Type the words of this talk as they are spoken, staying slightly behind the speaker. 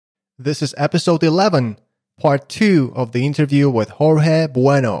This is episode 11, part 2 of the interview with Jorge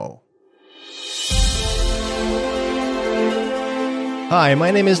Bueno. Hi, my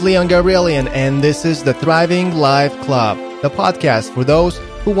name is Leon Gabrielian, and this is the Thriving Life Club, the podcast for those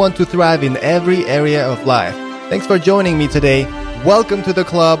who want to thrive in every area of life. Thanks for joining me today. Welcome to the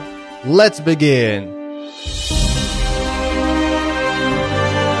club. Let's begin.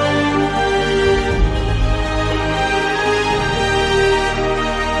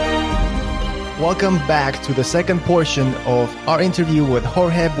 Welcome back to the second portion of our interview with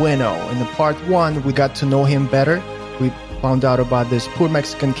Jorge Bueno. In the part 1, we got to know him better. We found out about this poor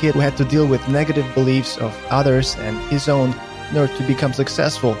Mexican kid who had to deal with negative beliefs of others and his own in order to become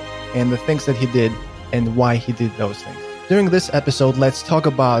successful, and the things that he did and why he did those things. During this episode, let's talk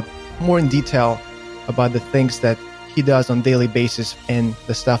about more in detail about the things that he does on a daily basis and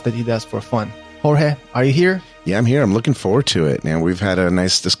the stuff that he does for fun. Jorge, are you here? Yeah, I'm here. I'm looking forward to it. And we've had a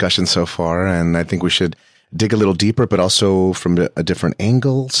nice discussion so far, and I think we should dig a little deeper, but also from a different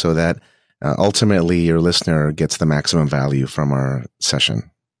angle so that ultimately your listener gets the maximum value from our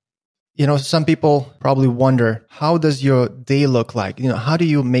session. You know, some people probably wonder, how does your day look like? You know, how do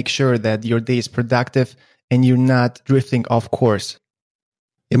you make sure that your day is productive and you're not drifting off course?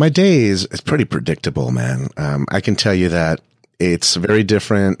 Yeah, my day is pretty predictable, man. I can tell you that it's very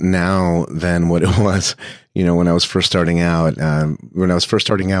different now than what it was, when I was first starting out.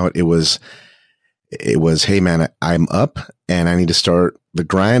 It was, hey man, I'm up and I need to start the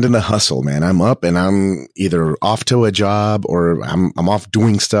grind and the hustle, man. I'm up and I'm either off to a job or I'm off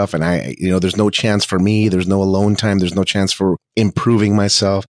doing stuff, and there's no chance for me. There's no alone time. There's no chance for improving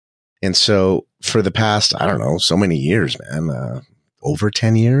myself. And so for the past, I don't know, so many years, man, over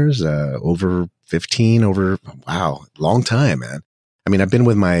 10 years, over 15, wow, long time, man. I mean, I've been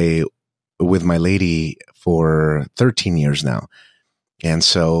with my lady for 13 years now. And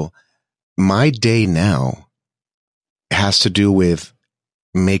so my day now has to do with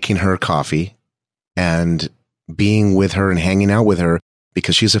making her coffee and being with her and hanging out with her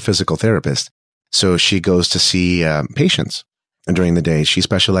because she's a physical therapist. So she goes to see patients during the day. She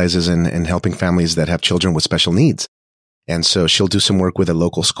specializes in helping families that have children with special needs. And so she'll do some work with a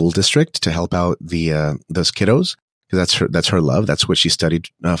local school district to help out those kiddos, because that's her love. That's what she studied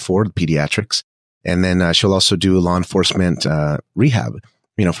for, pediatrics. And then she'll also do law enforcement rehab,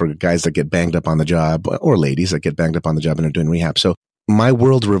 for guys that get banged up on the job, or ladies that get banged up on the job and are doing rehab. So my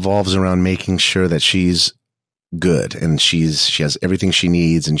world revolves around making sure that she's good and she has everything she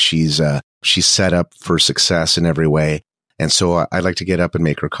needs, and she's set up for success in every way. And so I like to get up and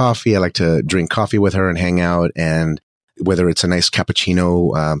make her coffee. I like to drink coffee with her and hang out, and whether it's a nice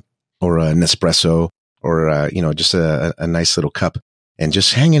cappuccino or a Nespresso or just a nice little cup, and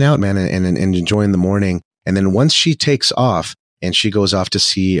just hanging out, man, and enjoying the morning. And then once she takes off and she goes off to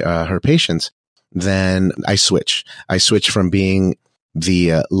see her patients, then I switch from being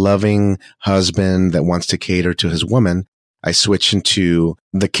the loving husband that wants to cater to his woman. I switch into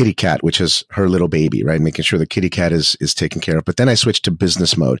the kitty cat, which is her little baby, right? Making sure the kitty cat is taken care of. But then I switch to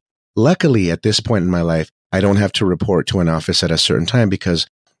business mode. Luckily, at this point in my life, I don't have to report to an office at a certain time because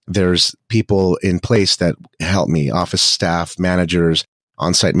there's people in place that help me, office staff, managers,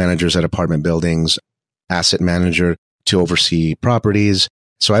 on-site managers at apartment buildings, asset manager to oversee properties.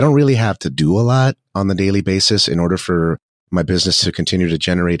 So I don't really have to do a lot on the daily basis in order for my business to continue to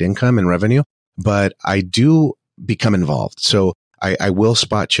generate income and revenue, but I do become involved. So I will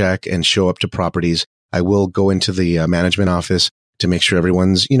spot check and show up to properties. I will go into the management office to make sure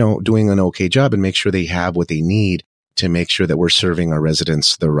everyone's, doing an okay job and make sure they have what they need to make sure that we're serving our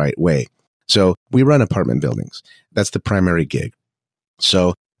residents the right way. So we run apartment buildings. That's the primary gig.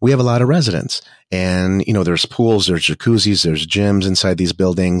 So we have a lot of residents, and, there's pools, there's jacuzzis, there's gyms inside these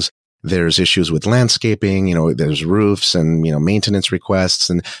buildings. There's issues with landscaping, there's roofs and, maintenance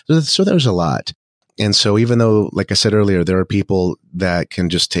requests. And so there's a lot. And so even though, like I said earlier, there are people that can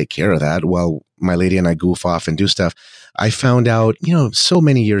just take care of that while my lady and I goof off and do stuff, I found out, so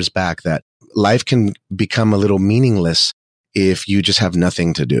many years back that life can become a little meaningless if you just have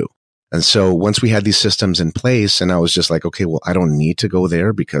nothing to do. And so once we had these systems in place, and I was just like, okay, well, I don't need to go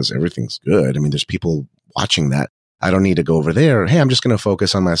there because everything's good. I mean, there's people watching that. I don't need to go over there. Hey, I'm just going to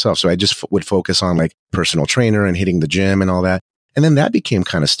focus on myself. So I just would focus on like personal trainer and hitting the gym and all that. And then that became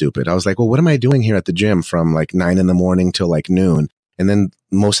kind of stupid. I was like, well, what am I doing here at the gym from like 9 a.m. till like noon? And then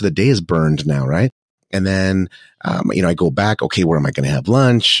most of the day is burned now, right? And then, I go back, okay, where am I going to have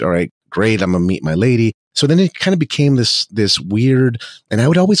lunch? All right, great. I'm going to meet my lady. So then it kind of became this weird, and I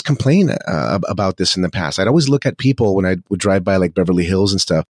would always complain about this in the past. I'd always look at people when I would drive by like Beverly Hills and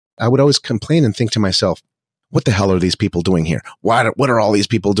stuff. I would always complain and think to myself, what the hell are these people doing here? What are all these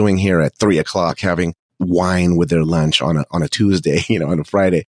people doing here at 3:00 having wine with their lunch on a Tuesday, on a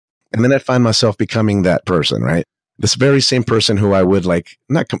Friday? And then I find myself becoming that person, right? This very same person who I would like,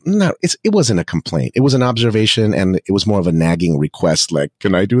 it wasn't a complaint. It was an observation, and it was more of a nagging request. Like,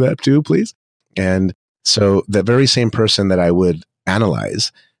 can I do that too, please? And so the very same person that I would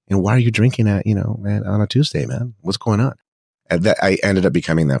analyze, and why are you drinking at, man, on a Tuesday, man? What's going on? And that I ended up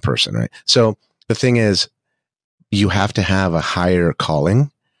becoming that person, right? So the thing is, you have to have a higher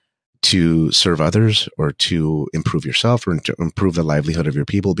calling to serve others or to improve yourself or to improve the livelihood of your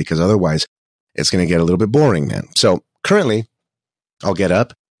people, because otherwise it's going to get a little bit boring, man. So currently I'll get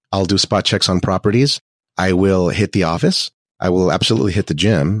up, I'll do spot checks on properties. I will hit the office. I will absolutely hit the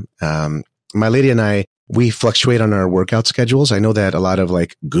gym. My lady and I, we fluctuate on our workout schedules. I know that a lot of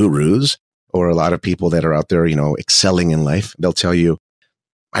like gurus or a lot of people that are out there, excelling in life, they'll tell you,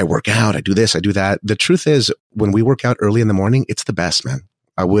 I work out, I do this, I do that. The truth is, when we work out early in the morning, it's the best, man.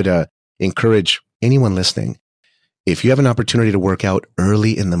 I would encourage anyone listening, if you have an opportunity to work out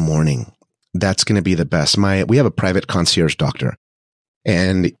early in the morning, that's going to be the best. We have a private concierge doctor,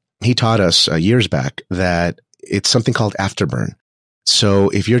 and he taught us years back that it's something called afterburn. So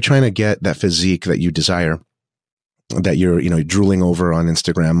if you're trying to get that physique that you desire, that you're drooling over on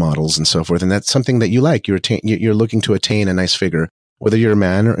Instagram models and so forth, and that's something that you like, you're looking to attain a nice figure, whether you're a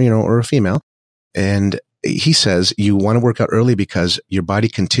man or a female. And he says you want to work out early because your body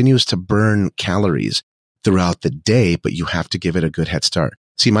continues to burn calories throughout the day, but you have to give it a good head start.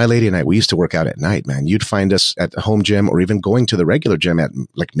 See, my lady and I, we used to work out at night, man. You'd find us at the home gym or even going to the regular gym at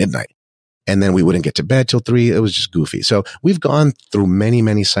like midnight. And then we wouldn't get to bed till 3. It was just goofy. So we've gone through many,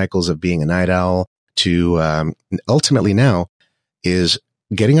 many cycles of being a night owl to ultimately now is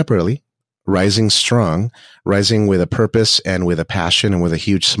getting up early, rising strong, rising with a purpose and with a passion and with a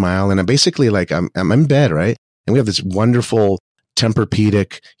huge smile. And I'm basically like, I'm in bed, right? And we have this wonderful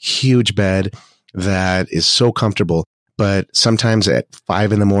Tempur-Pedic, huge bed that is so comfortable. But sometimes at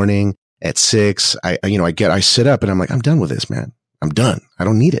 5 a.m, at 6, I sit up and I'm like, I'm done with this, man. I'm done. I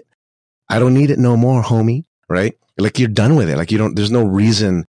don't need it. I don't need it no more, homie. Right? Like, you're done with it. Like, there's no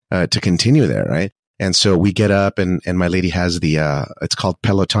reason to continue there. Right? And so we get up and my lady has it's called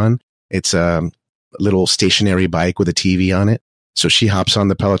Peloton. It's a little stationary bike with a TV on it. So she hops on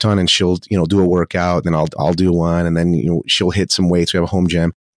the Peloton and she'll, do a workout, and I'll do one, and then, she'll hit some weights. We have a home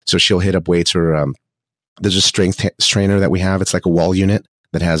gym. So she'll hit up weights, or, there's a strength trainer that we have. It's like a wall unit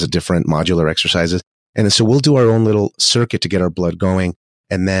that has a different modular exercises. And so we'll do our own little circuit to get our blood going.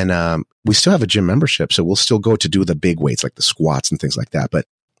 And then, we still have a gym membership. So we'll still go to do the big weights, like the squats and things like that. But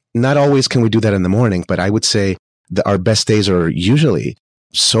not always can we do that in the morning. But I would say that our best days are usually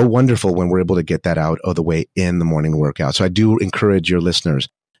so wonderful when we're able to get that out of the way in the morning workout. So I do encourage your listeners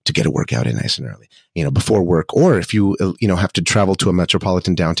to get a workout in nice and early, before work, or if you, have to travel to a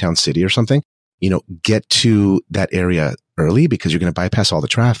metropolitan downtown city or something, get to that area early because you're going to bypass all the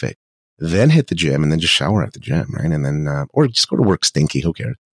traffic, then hit the gym and then just shower at the gym. Right. And then, or just go to work stinky. Who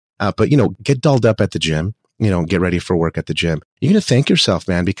cares? But get dolled up at the gym, get ready for work at the gym. You're going to thank yourself,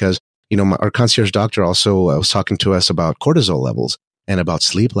 man, because, our concierge doctor also was talking to us about cortisol levels and about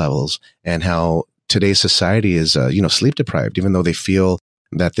sleep levels, and how today's society is, sleep deprived, even though they feel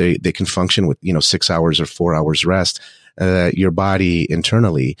that they can function with, 6 hours or 4 hours rest. Your body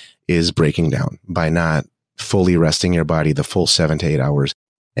internally is breaking down by not fully resting your body the full 7 to 8 hours.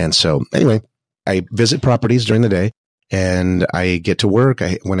 And so anyway, I visit properties during the day and I get to work.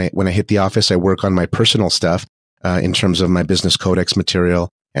 When I hit the office, I work on my personal stuff, in terms of my Business Codex material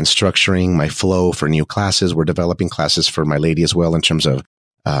and structuring my flow for new classes. We're developing classes for my lady as well in terms of,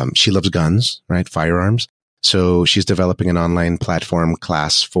 she loves guns, right? Firearms. So she's developing an online platform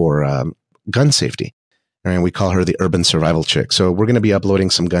class for, gun safety. And we call her the urban survival chick. So we're going to be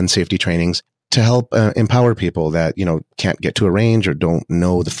uploading some gun safety trainings to help empower people that, can't get to a range or don't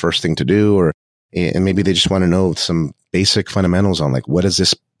know the first thing to do, and maybe they just want to know some basic fundamentals on, like, what is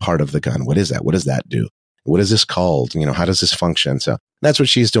this part of the gun? What is that? What does that do? What is this called? How does this function? So that's what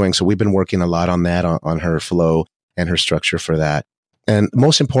she's doing. So we've been working a lot on that, on her flow and her structure for that. And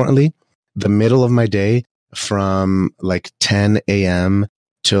most importantly, the middle of my day from like 10 a.m.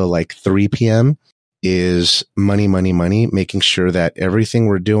 till like 3 p.m. is money, making sure that everything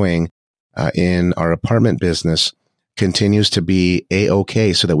we're doing in our apartment business continues to be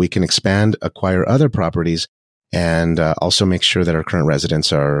A-OK, so that we can expand, acquire other properties, and also make sure that our current residents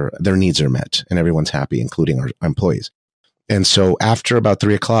their needs are met and everyone's happy, including our employees. And so after about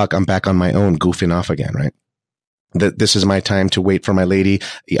 3:00, I'm back on my own, goofing off again, right? This is my time to wait for my lady.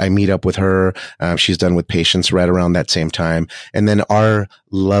 I meet up with her. She's done with patients right around that same time. And then our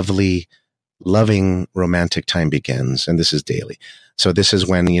lovely loving romantic time begins. And this is daily. So this is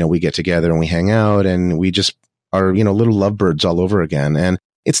when, we get together and we hang out and we just are, little lovebirds all over again. And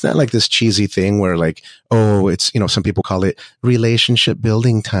it's not like this cheesy thing where like, oh, it's, some people call it relationship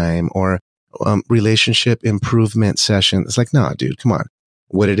building time or relationship improvement session. It's like, nah, dude, come on.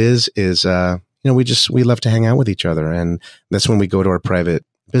 What it is, we love to hang out with each other. And that's when we go to our private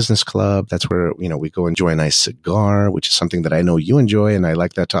business club. That's where, we go enjoy a nice cigar, which is something that I know you enjoy. And I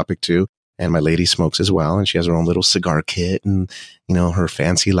like that topic too. And my lady smokes as well. And she has her own little cigar kit and, her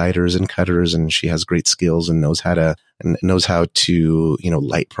fancy lighters and cutters. And she has great skills and knows how to,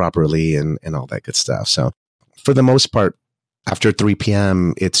 light properly and all that good stuff. So for the most part, after 3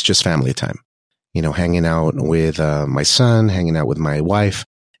 p.m., it's just family time, hanging out with my son, hanging out with my wife,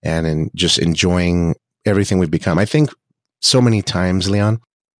 and just enjoying everything we've become. I think so many times, Leon,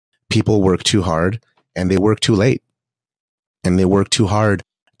 people work too hard and they work too late and they work too hard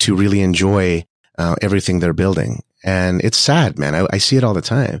to really enjoy everything they're building. And it's sad, man. I see it all the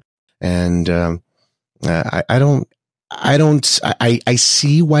time. And I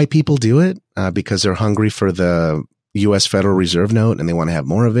see why people do it because they're hungry for the U.S. Federal Reserve note and they want to have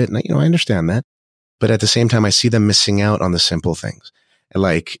more of it. And I understand that. But at the same time, I see them missing out on the simple things.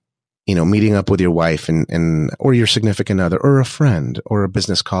 Like, meeting up with your wife and or your significant other or a friend or a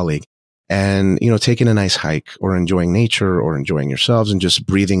business colleague and, taking a nice hike or enjoying nature or enjoying yourselves and just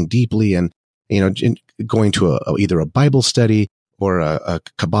breathing deeply and, going to either a Bible study or a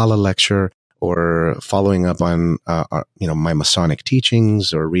Kabbalah lecture or following up on, my Masonic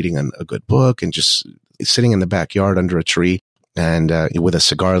teachings or reading a good book and just sitting in the backyard under a tree and with a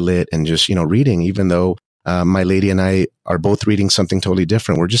cigar lit and just, reading, even though my lady and I are both reading something totally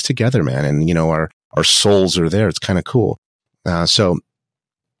different. We're just together, man. And, our souls are there. It's kind of cool. So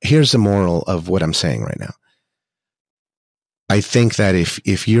here's the moral of what I'm saying right now. I think that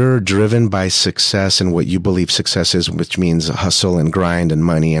if you're driven by success and what you believe success is, which means hustle and grind and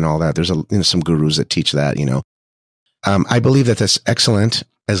money and all that, there's some gurus that teach that, I believe that that's excellent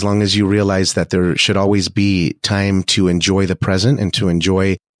as long as you realize that there should always be time to enjoy the present and to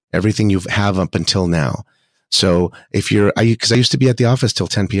enjoy everything you have up until now. So because I used to be at the office till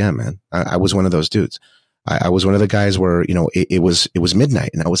 10 p.m., man. I was one of those dudes. I was one of the guys where, it was midnight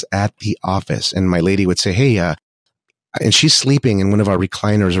and I was at the office and my lady would say, hey, and she's sleeping in one of our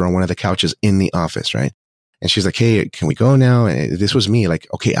recliners or on one of the couches in the office, right? And she's like, hey, can we go now? And this was me like,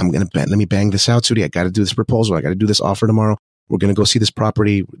 okay, let me bang this out, Sudi. I got to do this proposal. I got to do this offer tomorrow. We're going to go see this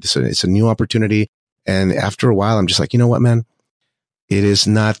property. It's a new opportunity. And after a while, I'm just like, you know what, man? It is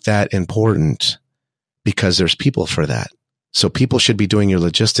not that important because there's people for that. So people should be doing your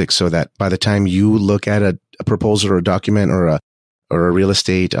logistics so that by the time you look at a proposal or a document or a real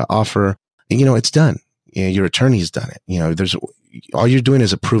estate offer, it's done. Your attorney's done it. All you're doing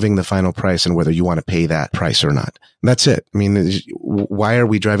is approving the final price and whether you want to pay that price or not. That's it. I mean, why are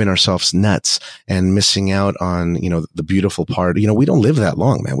we driving ourselves nuts and missing out on, the beautiful part? We don't live that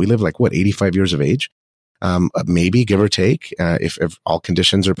long, man. We live like 85 years of age? Maybe give or take, if all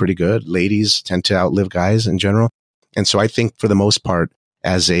conditions are pretty good. Ladies tend to outlive guys in general. And so I think for the most part,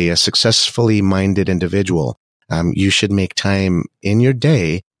 as a successfully minded individual, you should make time in your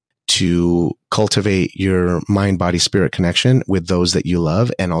day to cultivate your mind, body, spirit connection with those that you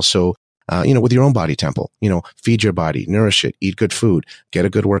love. And also, with your own body temple, feed your body, nourish it, eat good food, get a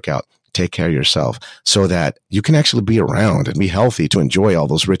good workout, take care of yourself so that you can actually be around and be healthy to enjoy all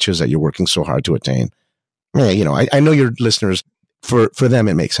those riches that you're working so hard to attain. Yeah, I know your listeners, for them,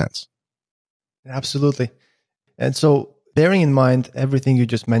 it makes sense. Absolutely. And so bearing in mind everything you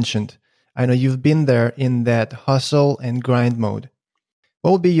just mentioned, I know you've been there in that hustle and grind mode.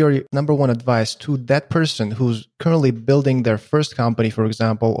 What would be your number one advice to that person who's currently building their first company, for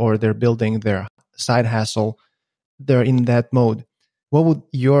example, or they're building their side hustle? They're in that mode. What would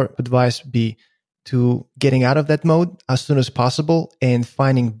your advice be to getting out of that mode as soon as possible and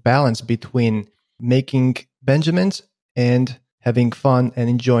finding balance between making Benjamins and having fun and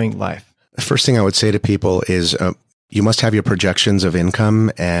enjoying life? The first thing I would say to people is you must have your projections of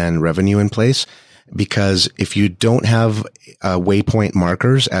income and revenue in place. Because if you don't have waypoint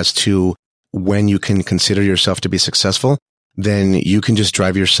markers as to when you can consider yourself to be successful, then you can just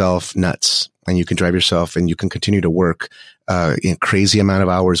drive yourself nuts and you can continue to work in crazy amount of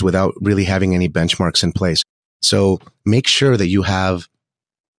hours without really having any benchmarks in place. So make sure that you have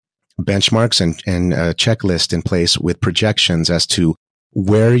benchmarks and a checklist in place with projections as to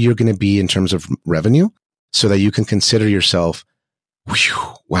where you're going to be in terms of revenue so that you can consider yourself,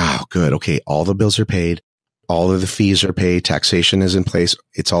 whew, wow, good. Okay, all the bills are paid. All of the fees are paid. Taxation is in place.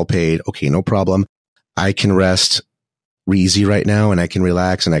 It's all paid. Okay, no problem. I can rest easy right now, and I can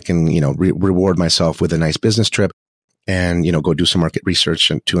relax, and I can, reward myself with a nice business trip, and go do some market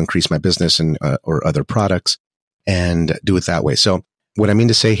research to increase my business and or other products, and do it that way. So what I mean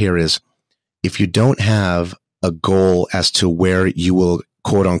to say here is, if you don't have a goal as to where you will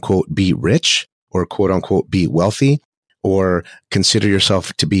quote unquote be rich, or quote unquote be wealthy, or consider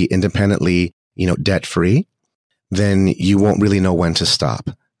yourself to be independently, debt free, then you won't really know when to stop.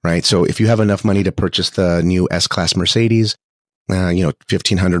 Right. So if you have enough money to purchase the new S-Class Mercedes,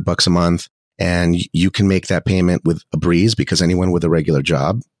 $1,500 a month, and you can make that payment with a breeze, because anyone with a regular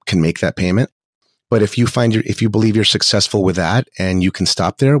job can make that payment. But if you believe you're successful with that and you can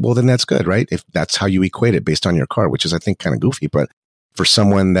stop there, well, then that's good, right? If that's how you equate it based on your car, which is, I think, kind of goofy. But for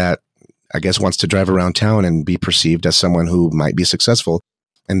someone that I guess wants to drive around town and be perceived as someone who might be successful,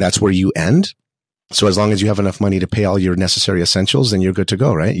 and that's where you end. So as long as you have enough money to pay all your necessary essentials, then you're good to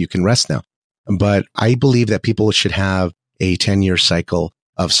go, right? You can rest now. But I believe that people should have a 10-year cycle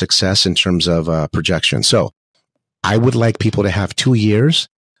of success in terms of projection. So I would like people to have 2 years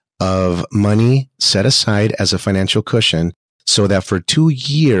of money set aside as a financial cushion, so that for 2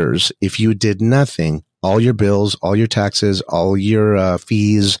 years, if you did nothing, all your bills, all your taxes, all your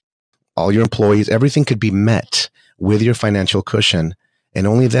fees, all your employees, everything could be met with your financial cushion. And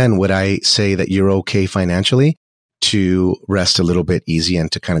only then would I say that you're okay financially to rest a little bit easy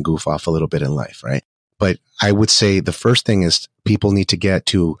and to kind of goof off a little bit in life, right? But I would say the first thing is people need to get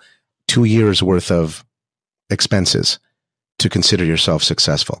to 2 years worth of expenses to consider yourself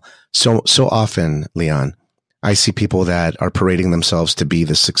successful. So often, Leon, I see people that are parading themselves to be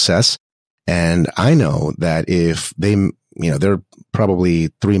the success. And I know that if they, they're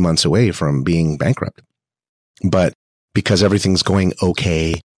probably 3 months away from being bankrupt, but because everything's going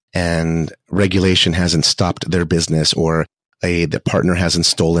okay and regulation hasn't stopped their business, or the partner hasn't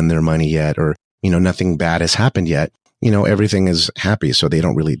stolen their money yet, or, nothing bad has happened yet, everything is happy. So they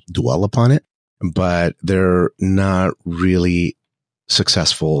don't really dwell upon it, but they're not really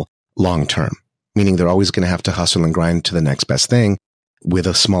successful long term, meaning they're always going to have to hustle and grind to the next best thing with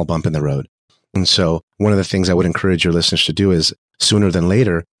a small bump in the road. And so one of the things I would encourage your listeners to do is, sooner than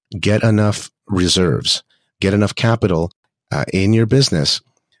later, get enough reserves, get enough capital in your business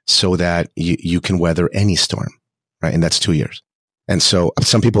so that you can weather any storm, right? And that's 2 years. And so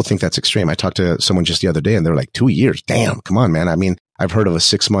some people think that's extreme. I talked to someone just the other day and they're like, 2 years? Damn, come on, man. I mean, I've heard of a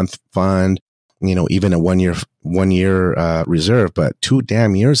 6-month fund, even a one year reserve, but 2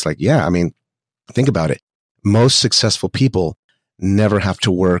 damn years. Like, yeah, I mean, think about it. Most successful people never have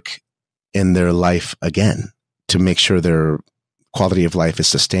to work in their life again to make sure their quality of life is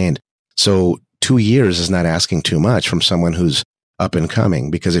sustained. So 2 years is not asking too much from someone who's up and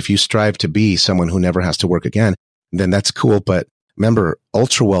coming, because if you strive to be someone who never has to work again, then that's cool. But remember,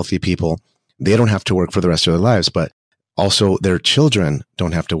 ultra wealthy people, they don't have to work for the rest of their lives, but also their children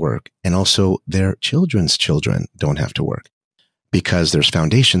don't have to work. And also their children's children don't have to work, because there's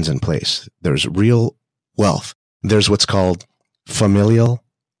foundations in place. There's real wealth. There's what's called familial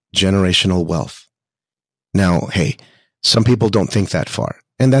generational wealth. Now, hey, some people don't think that far,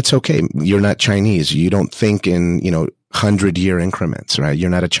 and that's okay. You're not Chinese. You don't think in, 100-year increments, right? You're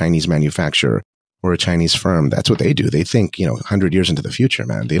not a Chinese manufacturer or a Chinese firm. That's what they do. They think, 100 years into the future,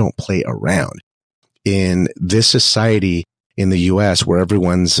 man. They don't play around. In this society in the US, where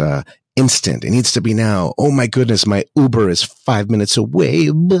everyone's instant, it needs to be now. Oh my goodness, my Uber is 5 minutes away.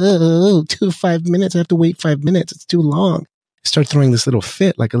 Whoa, 5 minutes. I have to wait 5 minutes. It's too long. I start throwing this little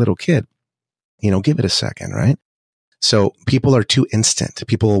fit like a little kid. Give it a second, right? So people are too instant.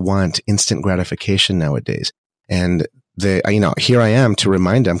 People want instant gratification nowadays. And here I am to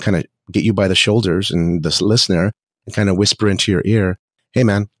remind them, kind of get you by the shoulders and this listener, and kind of whisper into your ear, hey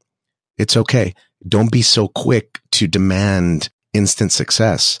man, it's okay. Don't be so quick to demand instant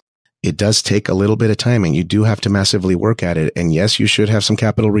success. It does take a little bit of time, and you do have to massively work at it. And yes, you should have some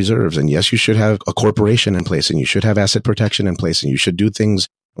capital reserves, and yes, you should have a corporation in place, and you should have asset protection in place, and you should do things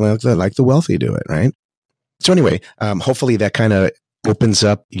like the wealthy do it, right? So anyway, hopefully that kind of opens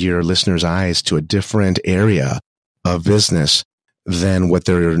up your listeners' eyes to a different area of business than what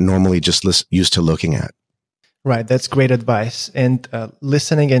they're normally just used to looking at. Right. That's great advice. And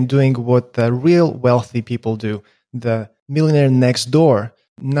listening and doing what the real wealthy people do, the millionaire next door,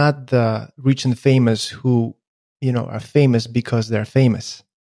 not the rich and famous who, are famous because they're famous.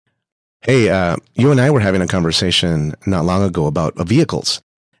 Hey, you and I were having a conversation not long ago about vehicles.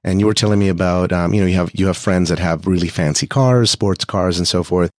 And you were telling me about, you have friends that have really fancy cars, sports cars, and so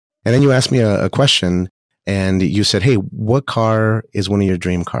forth. And then you asked me a question, and you said, hey, what car is one of your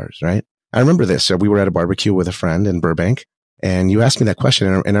dream cars, right? I remember this. So we were at a barbecue with a friend in Burbank, and you asked me that question.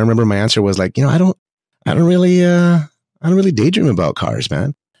 And I remember my answer was like, I don't really I don't really daydream about cars,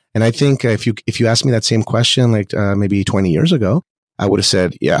 man. And I think if you asked me that same question, like maybe 20 years ago, I would have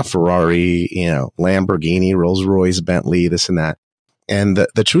said, yeah, Ferrari, Lamborghini, Rolls Royce, Bentley, this and that. And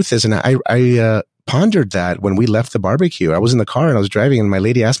the truth is, and I pondered that when we left the barbecue. I was in the car and I was driving, and my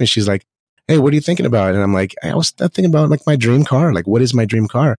lady asked me, she's like, hey, what are you thinking about? And I'm like, I was thinking about like my dream car. Like, what is my dream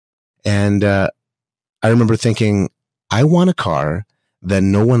car? And I remember thinking, I want a car that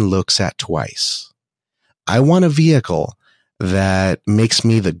no one looks at twice. I want a vehicle that makes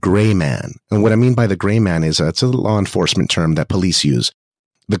me the gray man. And what I mean by the gray man is it's a law enforcement term that police use.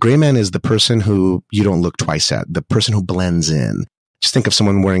 The gray man is the person who you don't look twice at, the person who blends in. Just think of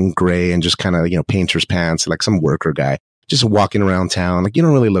someone wearing gray and just kind of, painter's pants, like some worker guy, just walking around town. Like, you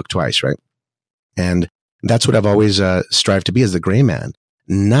don't really look twice, right? And that's what I've always strived to be, as the gray man,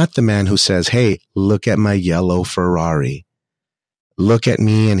 not the man who says, hey, look at my yellow Ferrari. Look at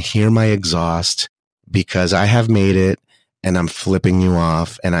me and hear my exhaust because I have made it and I'm flipping you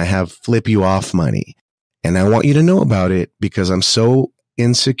off and I have flip you off money. And I want you to know about it because I'm so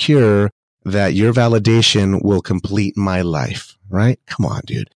insecure that your validation will complete my life, right? Come on,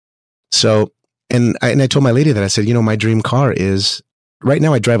 dude. So, and I told my lady that I said, my dream car is, right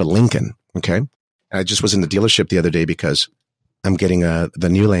now I drive a Lincoln. Okay. And I just was in the dealership the other day because I'm getting the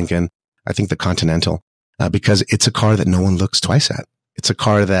new Lincoln, I think the Continental, because it's a car that no one looks twice at. It's a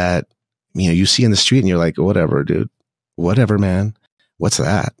car that, you see in the street and you're like, whatever, dude, whatever, man. What's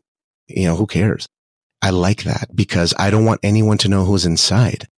that? Who cares? I like that because I don't want anyone to know who's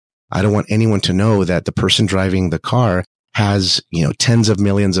inside. I don't want anyone to know that the person driving the car has, tens of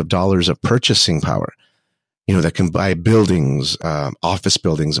millions of dollars of purchasing power, that can buy buildings, office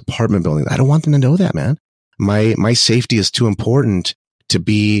buildings, apartment buildings. I don't want them to know that, man. My safety is too important to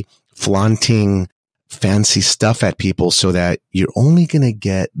be flaunting fancy stuff at people so that you're only going to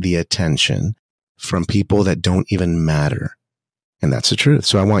get the attention from people that don't even matter. And that's the truth.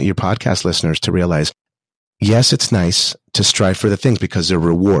 So I want your podcast listeners to realize, yes, it's nice to strive for the things because they're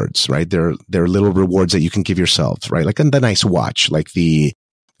rewards, right? They're little rewards that you can give yourself, right? Like the nice watch, like the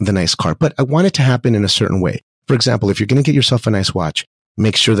nice car. But I want it to happen in a certain way. For example, if you're going to get yourself a nice watch,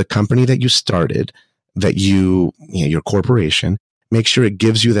 make sure the company that you started, that your corporation, make sure it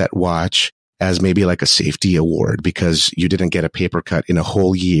gives you that watch as maybe like a safety award because you didn't get a paper cut in a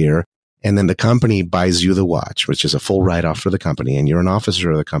whole year. And then the company buys you the watch, which is a full write-off for the company, and you're an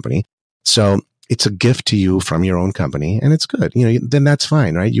officer of the company. So it's a gift to you from your own company, and it's good. Then that's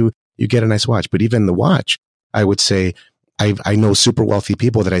fine, right? You get a nice watch. But even the watch, I would say, I know super wealthy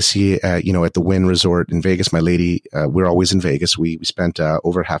people that I see, at the Wynn Resort in Vegas. My lady, we're always in Vegas. We spent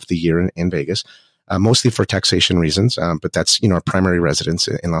over half the year in Vegas, mostly for taxation reasons. But that's, our primary residence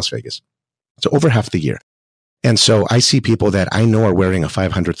in Las Vegas. So over half the year. And so I see people that I know are wearing a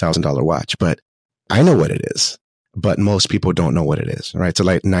 $500,000 watch, but I know what it is. But most people don't know what it is, right? So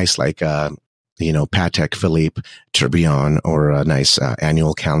nice, Patek Philippe Tourbillon, or a nice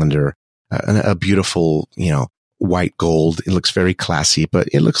annual calendar, a beautiful, white gold. It looks very classy, but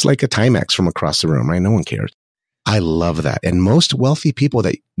it looks like a Timex from across the room, right? No one cares. I love that. And most wealthy people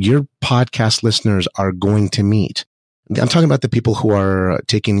that your podcast listeners are going to meet, I'm talking about the people who are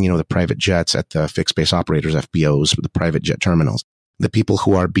taking, the private jets at the fixed base operators, FBOs, the private jet terminals, the people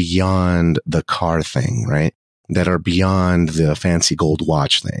who are beyond the car thing, right? That are beyond the fancy gold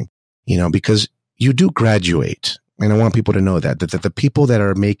watch thing, because you do graduate. And I want people to know that the people that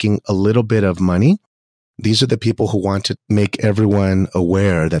are making a little bit of money, these are the people who want to make everyone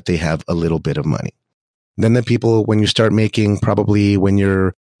aware that they have a little bit of money. Then the people, when you start making, probably when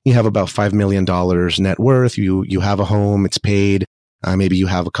you have about $5 million net worth, you have a home, it's paid, maybe you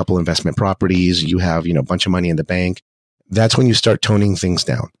have a couple investment properties, you have, a bunch of money in the bank. That's when you start toning things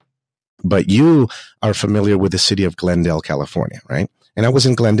down. But you are familiar with the city of Glendale, California, right? And I was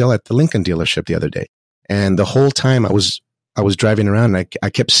in Glendale at the Lincoln dealership the other day. And the whole time I was driving around, and I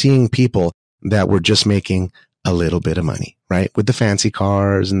kept seeing people that were just making a little bit of money, right? With the fancy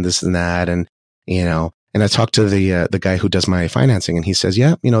cars and this and that. And, and I talked to the guy who does my financing, and he says,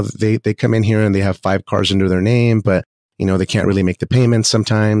 yeah, they come in here and they have 5 cars under their name, but, they can't really make the payments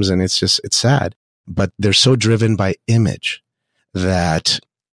sometimes. And it's sad, but they're so driven by image that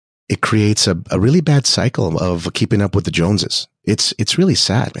it creates a really bad cycle of keeping up with the Joneses. It's really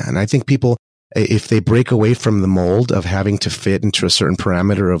sad, man. I think people, if they break away from the mold of having to fit into a certain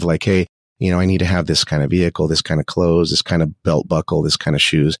parameter of like, hey, I need to have this kind of vehicle, this kind of clothes, this kind of belt buckle, this kind of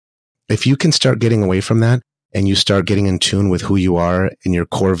shoes. If you can start getting away from that and you start getting in tune with who you are and your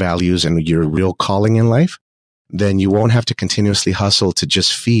core values and your real calling in life, then you won't have to continuously hustle to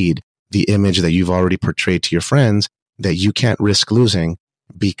just feed the image that you've already portrayed to your friends that you can't risk losing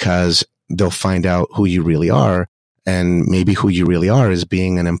because they'll find out who you really are And maybe who you really are is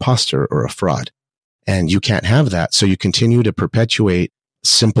being an imposter or a fraud. And you can't have that. So you continue to perpetuate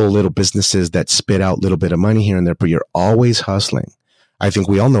simple little businesses that spit out a little bit of money here and there, but you're always hustling. I think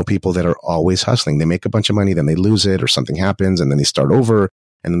we all know people that are always hustling. They make a bunch of money, then they lose it or something happens and then they start over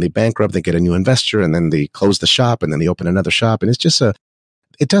and then they bankrupt, they get a new investor and then they close the shop and then they open another shop. And it's just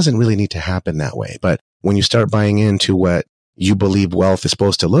it doesn't really need to happen that way. But when you start buying into what you believe wealth is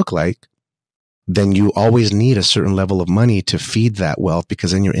supposed to look like, then you always need a certain level of money to feed that wealth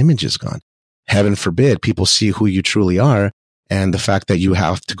because then your image is gone. Heaven forbid people see who you truly are. And the fact that you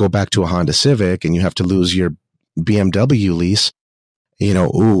have to go back to a Honda Civic and you have to lose your BMW lease,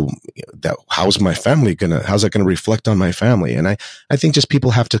 how's that going to reflect on my family? And I think just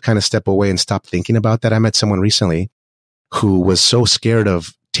people have to kind of step away and stop thinking about that. I met someone recently who was so scared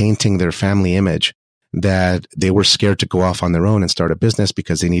of tainting their family image that they were scared to go off on their own and start a business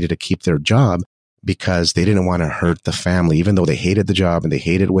because they needed to keep their job because they didn't want to hurt the family, even though they hated the job and they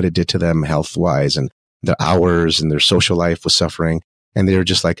hated what it did to them health wise and the hours and their social life was suffering. And they were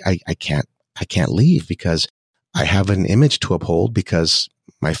just like, I can't leave because I have an image to uphold because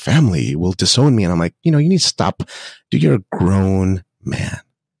my family will disown me. And I'm like, you need to stop. Dude, you're a grown man.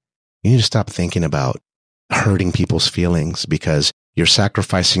 You need to stop thinking about hurting people's feelings because you're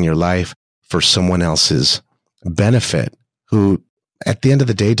sacrificing your life for someone else's benefit who at the end of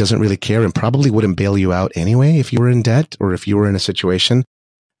the day doesn't really care and probably wouldn't bail you out anyway. If you were in debt or if you were in a situation,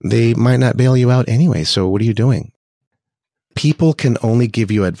 they might not bail you out anyway. So what are you doing? People can only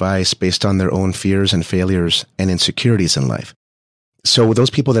give you advice based on their own fears and failures and insecurities in life. So those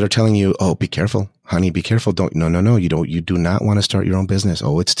people that are telling you, oh, be careful, honey, be careful. No, you do not want to start your own business.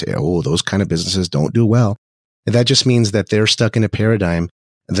 Those kind of businesses don't do well. That just means that they're stuck in a paradigm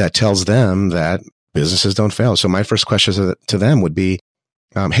that tells them that businesses don't fail. So my first question to them would be,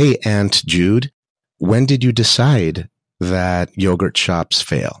 hey, Aunt Jude, when did you decide that yogurt shops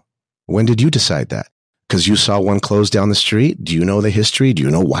fail? When did you decide that? Because you saw one close down the street? Do you know the history? Do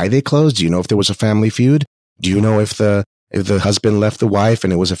you know why they closed? Do you know if there was a family feud? Do you know if the husband left the wife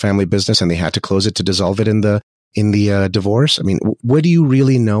and it was a family business and they had to close it to dissolve it in the divorce? I mean, what do you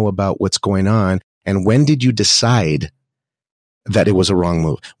really know about what's going on? And when did you decide that it was a wrong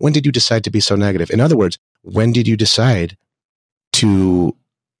move? When did you decide to be so negative? In other words, when did you decide to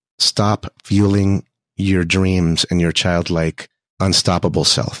stop fueling your dreams and your childlike, unstoppable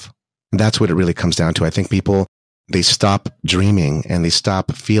self? And that's what it really comes down to. I think people, they stop dreaming and they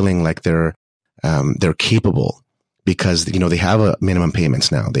stop feeling like they're capable because, they have minimum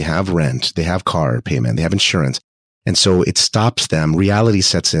payments now. They have rent, they have car payment, they have insurance. And so it stops them. Reality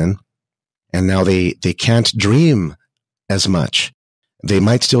sets in and now they can't dream as much. They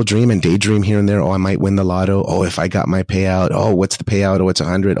might still dream and daydream here and there. Oh, I might win the lotto. Oh, if I got my payout. Oh, what's the payout? Oh, it's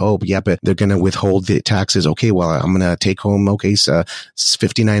 100. Oh, yeah, but they're going to withhold the taxes. Okay, well, I'm going to take home, okay, so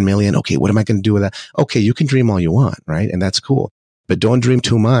 59 million. Okay, what am I going to do with that? Okay, you can dream all you want, right? And that's cool. But don't dream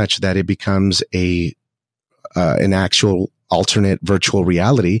too much that it becomes an actual alternate virtual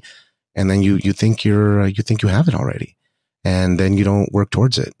reality. And then you think you have it already. And then you don't work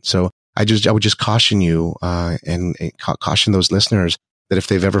towards it. So I would just caution you, and caution those listeners that if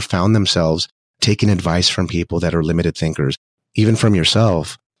they've ever found themselves taking advice from people that are limited thinkers, even from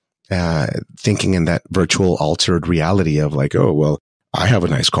yourself, thinking in that virtual altered reality of like, oh, well, I have a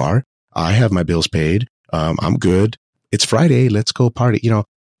nice car. I have my bills paid. I'm good. It's Friday. Let's go party.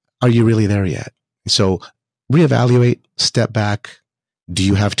 Are you really there yet? So reevaluate, step back. Do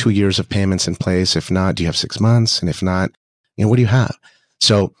you have 2 years of payments in place? If not, do you have 6 months? And if not, what do you have?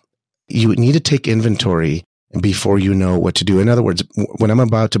 So you need to take inventory before you know what to do. In other words, when I'm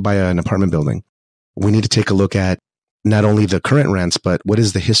about to buy an apartment building, we need to take a look at not only the current rents, but what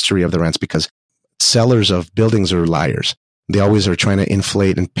is the history of the rents? Because sellers of buildings are liars. They always are trying to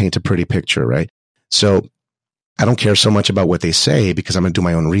inflate and paint a pretty picture, right? So I don't care so much about what they say because I'm going to do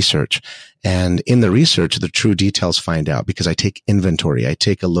my own research. And in the research, the true details find out because I take inventory. I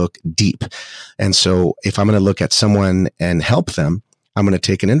take a look deep. And so if I'm going to look at someone and help them, I'm going to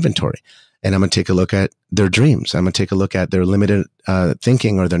take an inventory and I'm going to take a look at their dreams. I'm going to take a look at their limited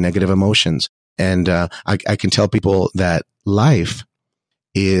thinking or their negative emotions. And I can tell people that life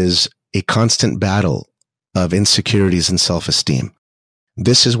is a constant battle of insecurities and self-esteem.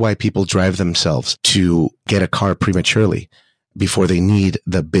 This is why people drive themselves to get a car prematurely before they need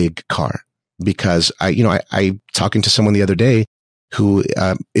the big car. Because I talking to someone the other day who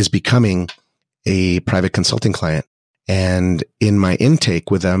is becoming a private consulting client. And in my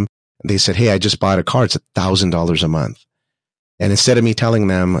intake with them, they said, hey, I just bought a car. It's $1,000 a month. And instead of me telling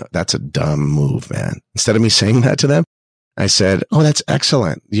them that's a dumb move, man, instead of me saying that to them, I said, oh, that's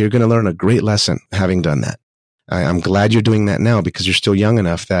excellent. You're going to learn a great lesson having done that. I'm glad you're doing that now because you're still young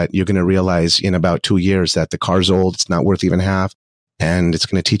enough that you're going to realize in about 2 years that the car's old. It's not worth even half. And it's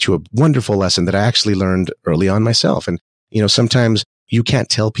going to teach you a wonderful lesson that I actually learned early on myself. And, sometimes you can't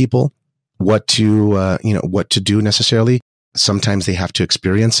tell people what to do necessarily. Sometimes they have to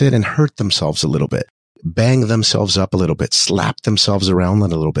experience it and hurt themselves a little bit, bang themselves up a little bit, slap themselves around a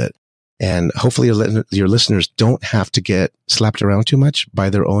little bit. And hopefully your listeners don't have to get slapped around too much by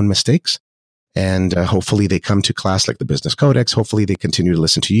their own mistakes. And hopefully they come to class like the Business Codex. Hopefully they continue to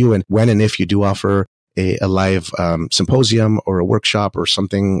listen to you. And when and if you do offer a live symposium or a workshop or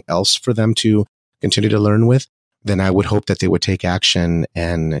something else for them to continue to learn with, then I would hope that they would take action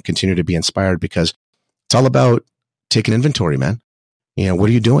and continue to be inspired, because it's all about taking inventory, man. What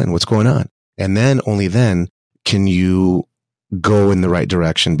are you doing? What's going on? And then only then can you go in the right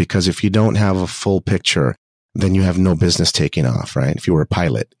direction. Because if you don't have a full picture, then you have no business taking off, right? If you were a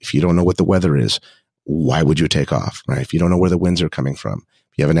pilot, if you don't know what the weather is, why would you take off, right? If you don't know where the winds are coming from,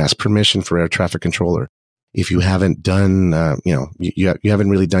 if you haven't asked permission for air traffic controller, if you haven't done, you haven't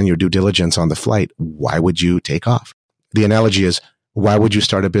really done your due diligence on the flight, why would you take off? The analogy is, why would you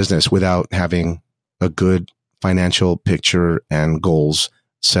start a business without having a good financial picture and goals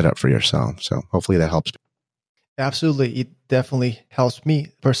set up for yourself? So hopefully that helps. Absolutely. It definitely helps me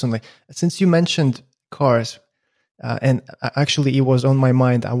personally. Since you mentioned cars, and actually it was on my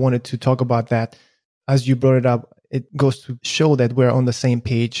mind, I wanted to talk about that. As you brought it up, it goes to show that we're on the same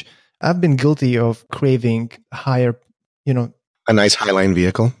page. I've been guilty of craving higher, a nice highline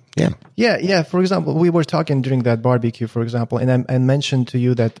vehicle. Yeah. Yeah. For example, we were talking during that barbecue, for example, and I mentioned to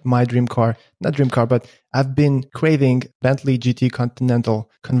you that my not dream car, but I've been craving Bentley GT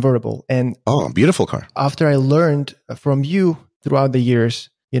Continental convertible. And beautiful car. After I learned from you throughout the years,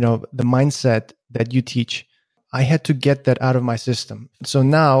 the mindset that you teach, I had to get that out of my system. So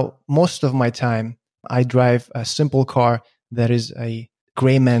now most of my time, I drive a simple car that is a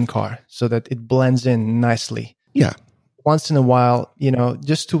gray man car so that it blends in nicely. Yeah. Once in a while,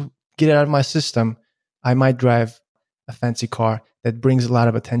 just to get it out of my system, I might drive a fancy car that brings a lot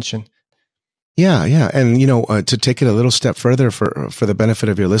of attention. Yeah. And, to take it a little step further for the benefit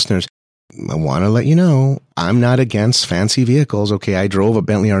of your listeners, I want to let you know, I'm not against fancy vehicles. Okay. I drove a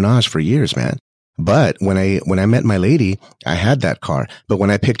Bentley Arnage for years, man. But when I met my lady, I had that car. But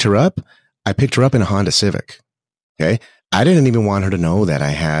when I picked her up in a Honda Civic. Okay. I didn't even want her to know that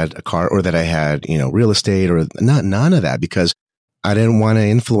I had a car or that I had, real estate or none of that, because I didn't want to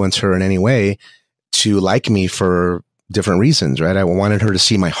influence her in any way to like me for different reasons, right? I wanted her to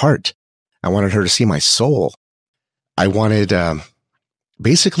see my heart. I wanted her to see my soul. I wanted her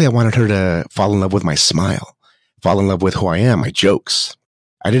to fall in love with my smile, fall in love with who I am, my jokes.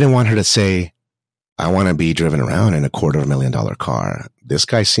 I didn't want her to say, I want to be driven around in a $250,000 car. This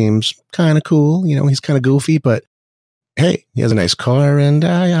guy seems kind of cool. He's kind of goofy, but hey, he has a nice car and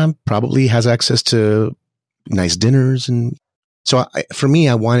probably has access to nice dinners. And so for me,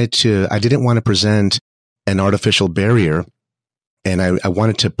 I didn't want to present an artificial barrier, and I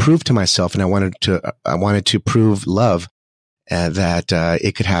wanted to prove to myself, and I wanted to prove love that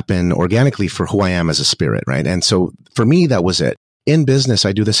it could happen organically for who I am as a spirit. Right. And so for me, that was it. In business,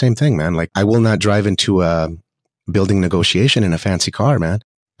 I do the same thing, man. Like, I will not drive into a building negotiation in a fancy car, man.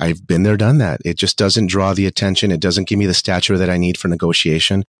 I've been there, done that. It just doesn't draw the attention. It doesn't give me the stature that I need for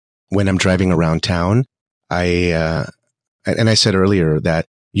negotiation. When I'm driving around town, and I said earlier that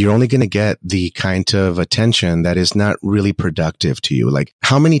you're only going to get the kind of attention that is not really productive to you. Like,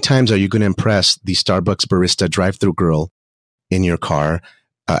 how many times are you going to impress the Starbucks barista drive-through girl in your car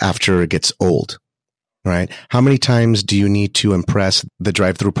after it gets old, right? How many times do you need to impress the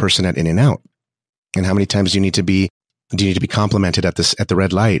drive-through person at In-N-Out? And how many times do you need to be complimented at the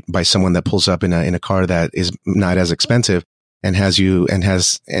red light by someone that pulls up in a car that is not as expensive and asks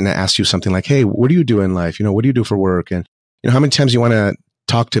you something like, hey, what do you do in life? What do you do for work? And how many times you want to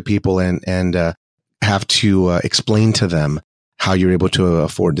talk to people and have to explain to them how you're able to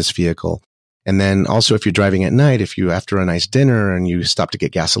afford this vehicle. And then also, if you're driving at night, if you, after a nice dinner and you stop to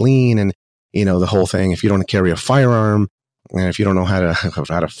get gasoline and, the whole thing, if you don't carry a firearm, and if you don't know how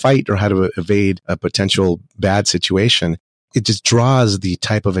to fight or how to evade a potential bad situation, it just draws the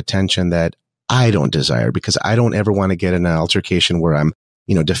type of attention that I don't desire, because I don't ever want to get in an altercation where I'm,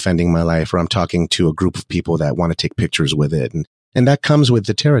 defending my life, or I'm talking to a group of people that want to take pictures with it. And that comes with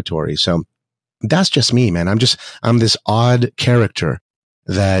the territory. So that's just me, man. I'm this odd character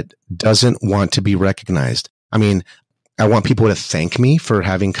that doesn't want to be recognized. I mean, I want people to thank me for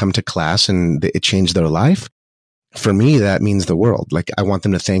having come to class and it changed their life. For me, that means the world. Like, I want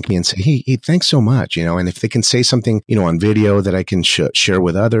them to thank me and say, hey, thanks so much. And if they can say something, on video that I can share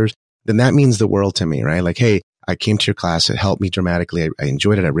with others, then that means the world to me, right? Like, hey, I came to your class. It helped me dramatically. I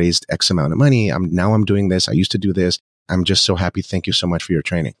enjoyed it. I raised X amount of money. Now I'm doing this. I used to do this. I'm just so happy. Thank you so much for your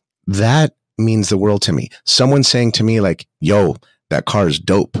training. That means the world to me. Someone saying to me like, yo, that car is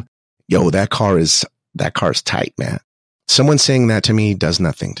dope. Yo, that car is tight, man. Someone saying that to me does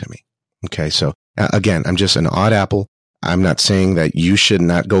nothing to me. Okay. So again, I'm just an odd apple. I'm not saying that you should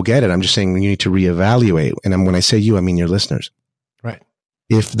not go get it. I'm just saying you need to reevaluate. And when I say you, I mean your listeners. Right.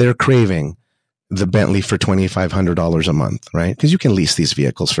 If they're craving the Bentley for $2,500 a month, right? Because you can lease these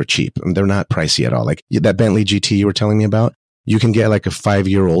vehicles for cheap and they're not pricey at all. Like that Bentley GT you were telling me about, you can get like a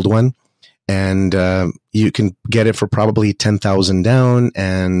 5-year-old one and you can get it for probably $10,000 down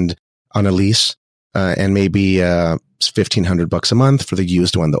and on a lease and maybe $1,500 a month for the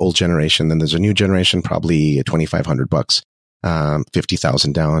used one, the old generation. Then there's a new generation, probably $2,500,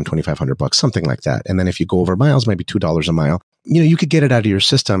 50,000 down, $2,500, something like that. And then if you go over miles, maybe $2 a mile. You could get it out of your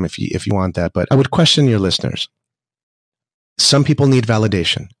system if you want that. But I would question your listeners. Some people need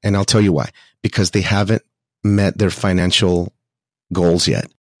validation, and I'll tell you why. Because they haven't met their financial goals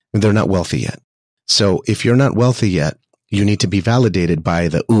yet. They're not wealthy yet. So if you're not wealthy yet, you need to be validated by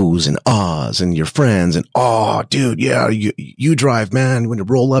the oohs and ahs and your friends and, oh, dude, yeah, you drive, man. When you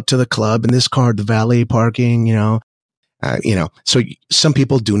roll up to the club in this car, the valet parking, so some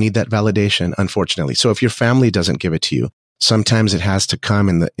people do need that validation, unfortunately. So if your family doesn't give it to you, sometimes it has to come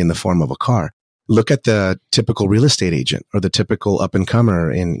in the form of a car. Look at the typical real estate agent or the typical up and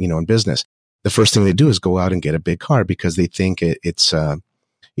comer in business. The first thing they do is go out and get a big car because they think it's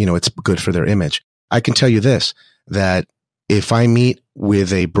good for their image. I can tell you this, that if I meet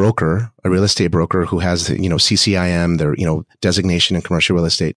with a broker, a real estate broker who has, CCIM, their, designation in commercial real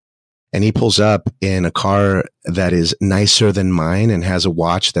estate, and he pulls up in a car that is nicer than mine and has a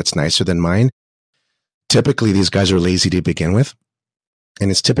watch that's nicer than mine, typically these guys are lazy to begin with. And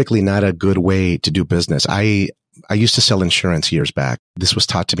it's typically not a good way to do business. I used to sell insurance years back. This was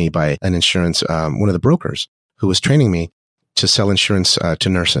taught to me by an insurance, one of the brokers who was training me to sell insurance to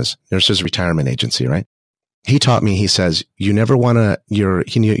nurses retirement agency, right? He taught me, he says, you never want your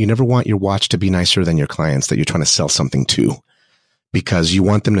watch to be nicer than your clients that you're trying to sell something to, because you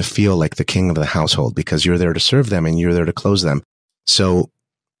want them to feel like the king of the household because you're there to serve them and you're there to close them. So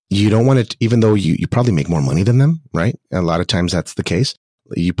you don't want it, even though you probably make more money than them, right? A lot of times that's the case.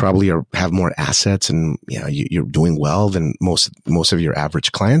 You probably have more assets and you're doing well than most of your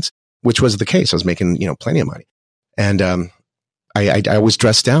average clients, which was the case. I was making, plenty of money. And I was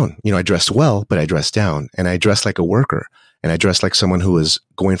dressed down. I dressed well, but I dressed down, and I dressed like a worker, and I dressed like someone who was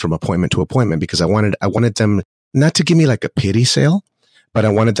going from appointment to appointment because I wanted them not to give me like a pity sale, but I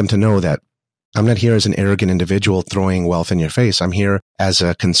wanted them to know that I'm not here as an arrogant individual throwing wealth in your face. I'm here as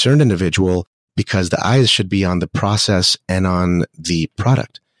a concerned individual because the eyes should be on the process and on the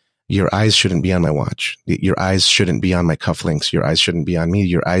product. Your eyes shouldn't be on my watch. Your eyes shouldn't be on my cufflinks. Your eyes shouldn't be on me.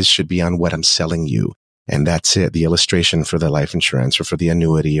 Your eyes should be on what I'm selling you. And that's it. The illustration for the life insurance or for the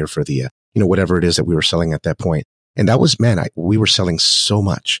annuity or for the, whatever it is that we were selling at that point. And that was, we were selling so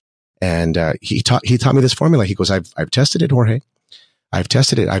much. And he taught me this formula. He goes, I've tested it, Jorge. I've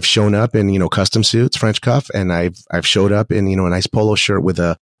tested it. I've shown up in, custom suits, French cuff, and I've showed up in, a nice polo shirt with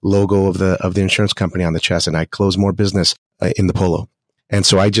a logo of the insurance company on the chest, and I close more business in the polo. And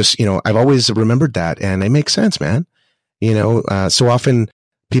so I just, I've always remembered that, and it makes sense, man. So often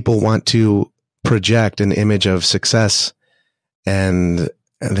people want to project an image of success and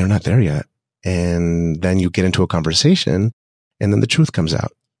they're not there yet. And then you get into a conversation and then the truth comes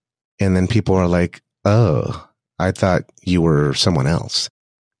out. And then people are like, oh, I thought you were someone else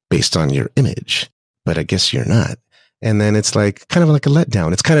based on your image, but I guess you're not. And then it's like kind of like a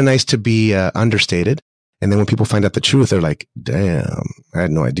letdown. It's kind of nice to be understated. And then when people find out the truth, they're like, damn, I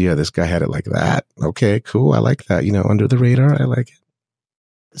had no idea this guy had it like that. Okay, cool. I like that. Under the radar. I like it.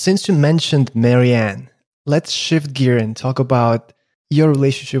 Since you mentioned Marianne, let's shift gear and talk about your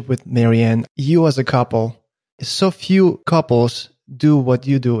relationship with Marianne. You as a couple, so few couples do what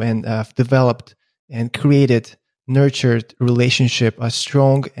you do and have developed and created, nurtured relationship as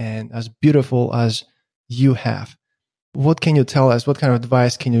strong and as beautiful as you have. What can you tell us? What kind of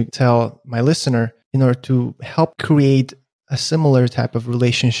advice can you tell my listener in order to help create a similar type of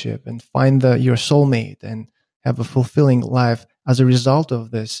relationship and find your soulmate and have a fulfilling life as a result of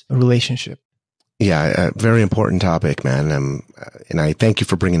this relationship? Yeah, a very important topic, man. And I thank you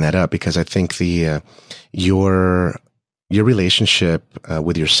for bringing that up because I think your relationship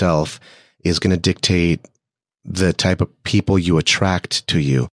with yourself is going to dictate the type of people you attract to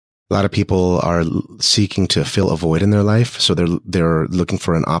you. A lot of people are seeking to fill a void in their life, so they're looking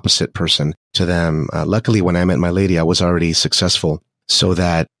for an opposite person to them. Luckily, when I met my lady, I was already successful, so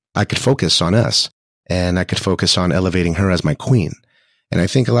that I could focus on us. and I could focus on elevating her as my queen. And I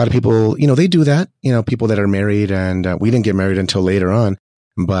think a lot of people, they do that, people that are married, and we didn't get married until later on,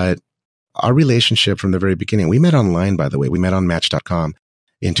 but our relationship from the very beginning, we met online, by the way, we met on Match.com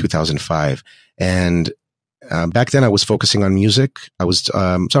in 2005. And back then I was focusing on music. I was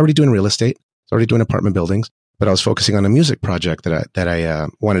already doing real estate, already doing apartment buildings, but I was focusing on a music project that I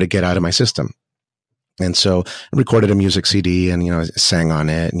wanted to get out of my system. And so I recorded a music CD and, sang on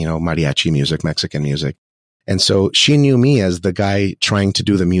it, mariachi music, Mexican music. And so she knew me as the guy trying to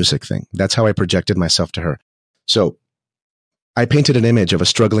do the music thing. That's how I projected myself to her. So I painted an image of a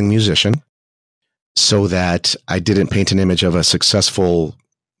struggling musician so that I didn't paint an image of a successful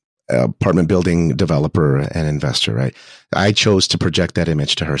apartment building developer and investor, right? I chose to project that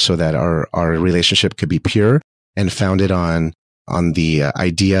image to her so that our relationship could be pure and founded on the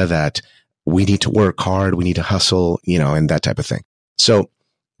idea that we need to work hard, we need to hustle, and that type of thing. So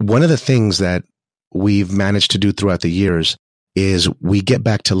one of the things that we've managed to do throughout the years is we get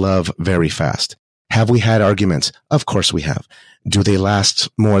back to love very fast. Have we had arguments? Of course we have. Do they last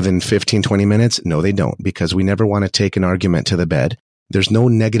more than 15, 20 minutes? No, they don't, because we never want to take an argument to the bed. There's no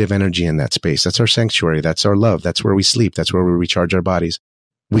negative energy in that space. That's our sanctuary. That's our love. That's where we sleep. That's where we recharge our bodies.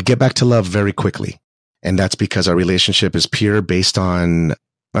 We get back to love very quickly. And that's because our relationship is pure, based on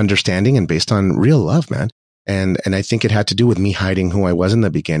understanding and based on real love, man. And I think it had to do with me hiding who I was in the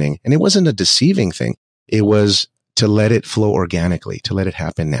beginning. And it wasn't a deceiving thing. It was to let it flow organically, to let it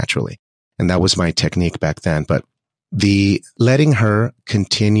happen naturally. And that was my technique back then. But the letting her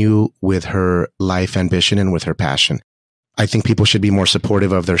continue with her life ambition and with her passion. I think people should be more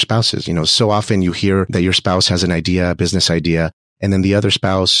supportive of their spouses. So often you hear that your spouse has an idea, a business idea, and then the other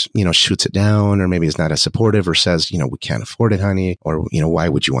spouse, shoots it down, or maybe is not as supportive, or says, we can't afford it, honey. Or, why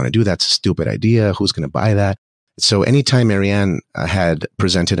would you want to do that? It's a stupid idea. Who's going to buy that? So anytime Marianne had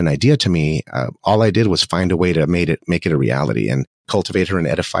presented an idea to me, all I did was find a way to make it a reality and cultivate her and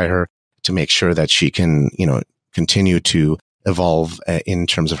edify her to make sure that she can, continue to evolve in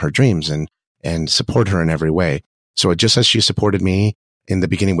terms of her dreams and support her in every way. So just as she supported me in the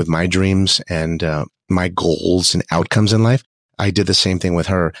beginning with my dreams and my goals and outcomes in life, I did the same thing with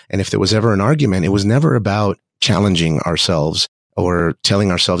her. And if there was ever an argument, it was never about challenging ourselves or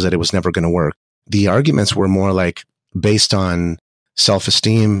telling ourselves that it was never going to work. The arguments were more like based on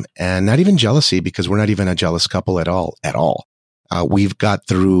self-esteem and not even jealousy, because we're not even a jealous couple at all. We've got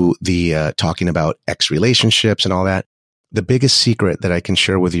through the talking about ex relationships and all that. The biggest secret that I can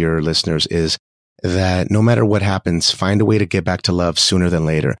share with your listeners is that no matter what happens, find a way to get back to love sooner than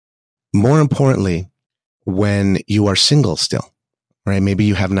later. More importantly, when you are single still, right? Maybe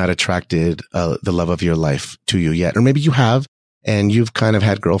you have not attracted the love of your life to you yet, or maybe you have, and you've kind of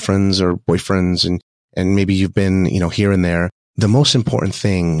had girlfriends or boyfriends, and maybe you've been, here and there. The most important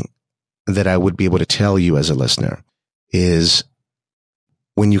thing that I would be able to tell you as a listener is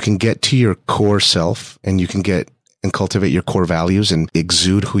when you can get to your core self and you can get and cultivate your core values and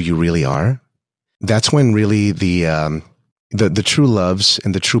exude who you really are, that's when really the true loves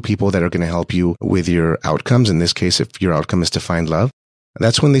and the true people that are going to help you with your outcomes, in this case, if your outcome is to find love,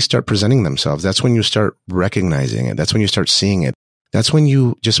 that's when they start presenting themselves. That's when you start recognizing it. That's when you start seeing it. That's when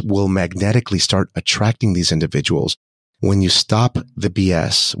you just will magnetically start attracting these individuals. When you stop the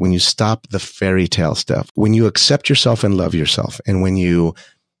BS, when you stop the fairy tale stuff, when you accept yourself and love yourself, and when you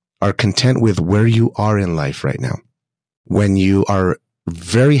are content with where you are in life right now, when you are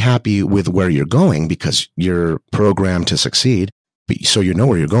very happy with where you're going because you're programmed to succeed, so you know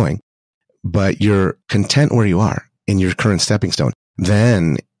where you're going, but you're content where you are in your current stepping stone,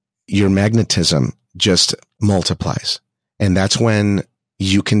 then your magnetism just multiplies. And that's when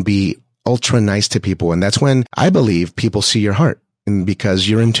you can be ultra nice to people. And that's when I believe people see your heart, and because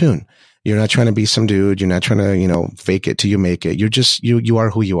you're in tune. You're not trying to be some dude. You're not trying to, fake it till you make it. You're just, you are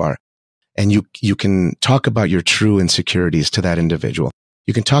who you are. And you can talk about your true insecurities to that individual.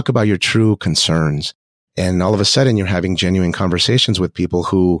 You can talk about your true concerns. And all of a sudden you're having genuine conversations with people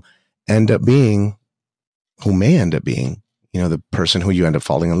who may end up being, the person who you end up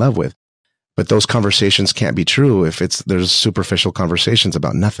falling in love with. But those conversations can't be true if there's superficial conversations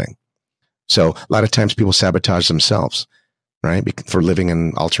about nothing. So a lot of times people sabotage themselves, right? For living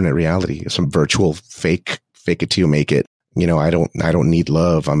in alternate reality, some virtual fake it till you make it. I don't need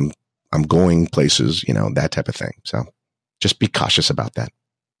love. I'm going places, that type of thing. So just be cautious about that.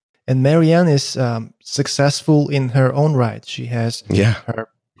 And Marianne is successful in her own right. She has her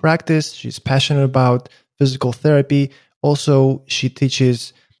practice. She's passionate about physical therapy. Also, she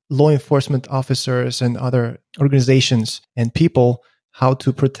teaches law enforcement officers and other organizations and people how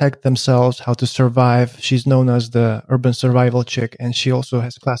to protect themselves, how to survive. She's known as the urban survival chick, and she also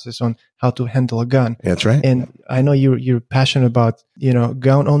has classes on how to handle a gun. That's right. And I know you're passionate about,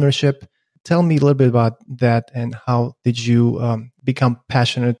 gun ownership. Tell me a little bit about that, and how did you become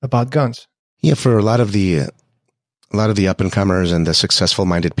passionate about guns? Yeah, for a lot of the up and comers and the successful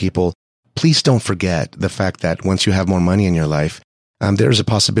minded people, please don't forget the fact that once you have more money in your life, there's a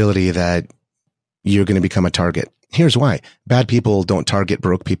possibility that you're going to become a target. Here's why. Bad people don't target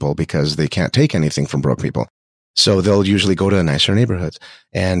broke people because they can't take anything from broke people. So they'll usually go to nicer neighborhoods,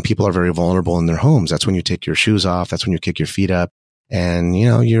 and people are very vulnerable in their homes. That's when you take your shoes off. That's when you kick your feet up, and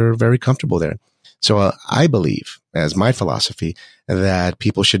you're very comfortable there. So I believe, as my philosophy, that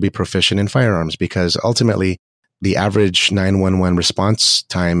people should be proficient in firearms, because ultimately the average 911 response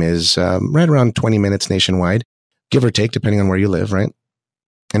time is right around 20 minutes nationwide, give or take, depending on where you live, right?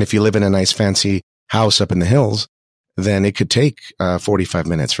 And if you live in a nice fancy house up in the hills, then it could take 45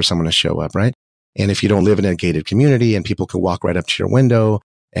 minutes for someone to show up, right? And if you don't live in a gated community and people can walk right up to your window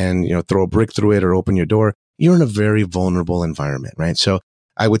and, throw a brick through it or open your door, you're in a very vulnerable environment, right? So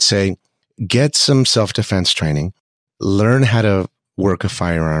I would say get some self-defense training, learn how to work a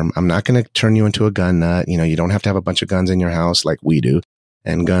firearm. I'm not going to turn you into a gun nut. You don't have to have a bunch of guns in your house like we do.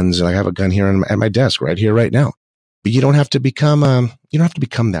 And guns, I have a gun here at my desk right here, right now. But you don't have to become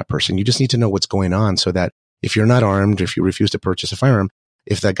that person. You just need to know what's going on, so that if you're not armed, if you refuse to purchase a firearm,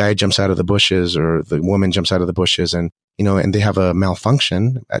 if that guy jumps out of the bushes or the woman jumps out of the bushes and they have a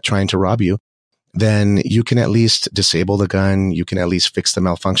malfunction at trying to rob you, then you can at least disable the gun. You can at least fix the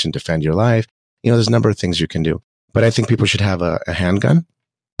malfunction, defend your life. There's a number of things you can do. But I think people should have a handgun.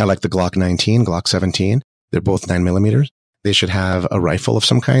 I like the Glock 19, Glock 17. They're both 9mm. They should have a rifle of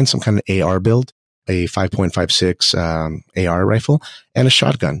some kind of AR build, a 5.56 AR rifle, and a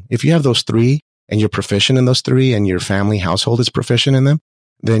shotgun. If you have those three and you're proficient in those three and your family household is proficient in them,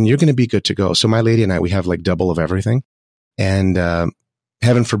 then you're going to be good to go. So my lady and I, we have like double of everything. And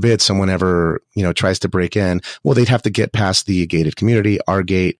heaven forbid someone ever, tries to break in. Well, they'd have to get past the gated community, our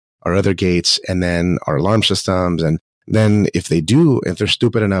gate, our other gates, and then our alarm systems. And then if they're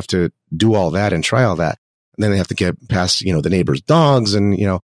stupid enough to do all that and try all that, then they have to get past, the neighbor's dogs. And,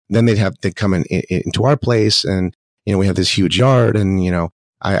 then they'd come into our place, and, we have this huge yard. And,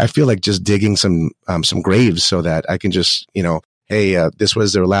 I feel like just digging some graves so that I can just, hey, this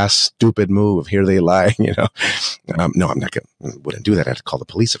was their last stupid move. Here they lie, No, I'm not wouldn't do that. I have to call the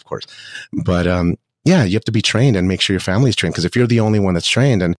police, of course. But, yeah, you have to be trained and make sure your family's trained. Because if you're the only one that's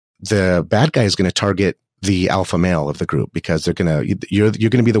trained, and the bad guy is going to target the alpha male of the group, because you're going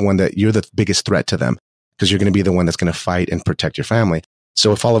to be the one that you're the biggest threat to them, because you're going to be the one that's going to fight and protect your family.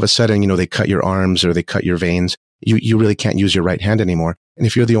 So if all of a sudden, they cut your arms or they cut your veins, you really can't use your right hand anymore. And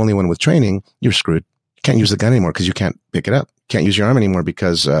if you're the only one with training, you're screwed. You can't use the gun anymore because you can't pick it up. Can't use your arm anymore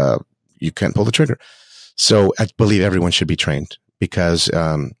because you can't pull the trigger. So I believe everyone should be trained, because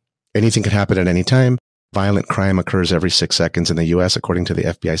anything could happen at any time. Violent crime occurs every 6 seconds in the U.S., according to the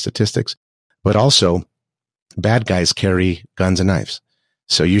FBI statistics. But also, bad guys carry guns and knives.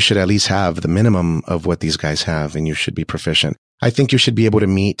 So you should at least have the minimum of what these guys have, and you should be proficient. I think you should be able to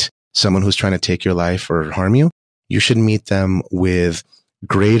meet someone who's trying to take your life or harm you. You should meet them with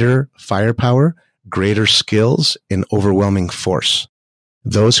greater firepower, greater skills, and overwhelming force.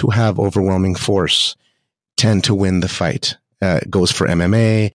 Those who have overwhelming force tend to win the fight. Goes for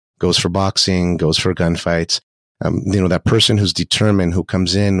MMA, goes for boxing, goes for gunfights. That person who's determined, who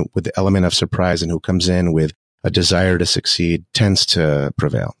comes in with the element of surprise and who comes in with a desire to succeed, tends to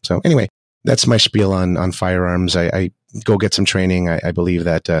prevail. So anyway, that's my spiel on firearms. I go get some training. I believe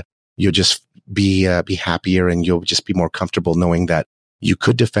that you'll just be happier, and you'll just be more comfortable knowing that you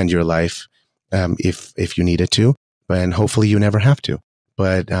could defend your life if you needed to, and hopefully you never have to.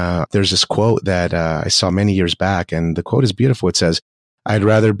 But there's this quote that I saw many years back, and the quote is beautiful. It says, "I'd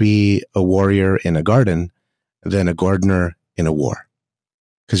rather be a warrior in a garden than a gardener in a war,"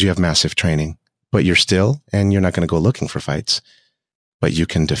 because you have massive training, but you're not going to go looking for fights, but you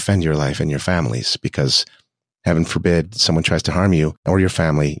can defend your life and your families, because heaven forbid someone tries to harm you or your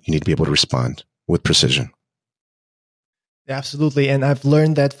family, you need to be able to respond with precision. Absolutely. And I've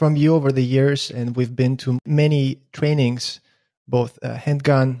learned that from you over the years, and we've been to many trainings, both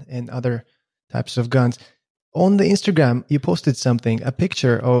handgun and other types of guns. On the Instagram, you posted a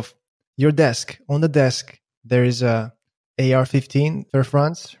picture of your desk. On the desk, there is a AR-15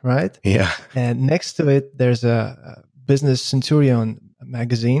 Fairfronts, right? Yeah. And next to it, there's a Business Centurion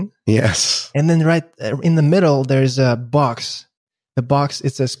magazine. Yes. And then right in the middle, there's a box. The box,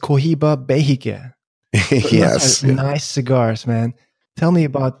 it says Cohiba Behike. Yes. Nice cigars, man. Tell me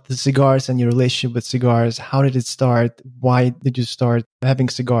about the cigars and your relationship with cigars. How did it start? Why did you start having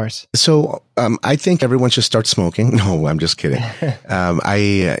cigars? So I think everyone should start smoking. No, I'm just kidding.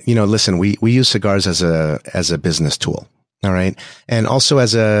 Listen, we use cigars as a business tool. All right. And also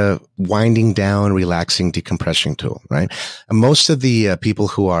as a winding down, relaxing, decompression tool, right? Most of the people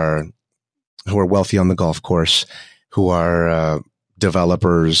who are wealthy on the golf course, who are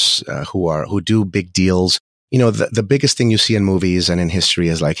developers, who do big deals, the biggest thing you see in movies and in history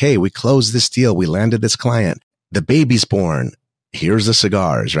is like, hey, we closed this deal. We landed this client. The baby's born. Here's the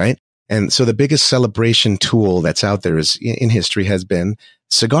cigars, right? And so the biggest celebration tool that's out there is in history has been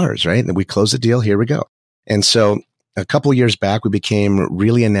cigars, right? And we closed the deal. Here we go. And so a couple of years back, we became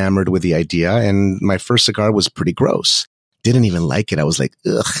really enamored with the idea. And my first cigar was pretty gross. Didn't even like it. I was like,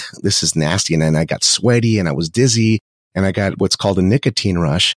 ugh, this is nasty. And then I got sweaty and I was dizzy and I got what's called a nicotine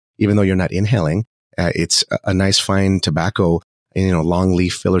rush, even though you're not inhaling. It's a nice fine tobacco, long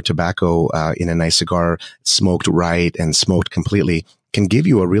leaf filler tobacco in a nice cigar, smoked right and smoked completely, can give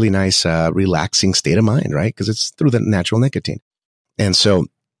you a really nice, relaxing state of mind, right? Because it's through the natural nicotine. And so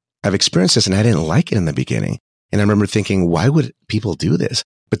I've experienced this and I didn't like it in the beginning. And I remember thinking, why would people do this?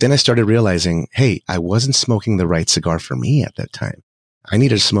 But then I started realizing, hey, I wasn't smoking the right cigar for me at that time. I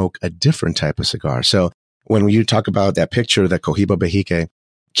needed to smoke a different type of cigar. So when you talk about that picture, the Cohiba Bejique,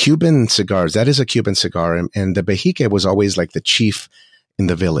 Cuban cigars, that is a Cuban cigar. And the Bejique was always like the chief in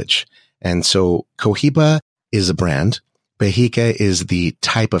the village. And so Cohiba is a brand. Bejique is the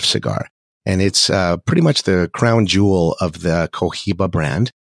type of cigar. And it's pretty much the crown jewel of the Cohiba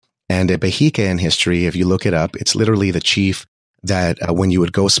brand. And a Bejique in history, if you look it up, it's literally the chief that when you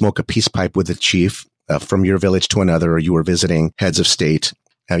would go smoke a peace pipe with the chief from your village to another, or you were visiting heads of state,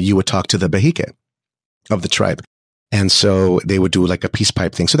 you would talk to the Bejique of the tribe. And so they would do like a peace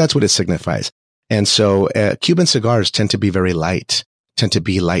pipe thing. So that's what it signifies. And so Cuban cigars tend to be very light, tend to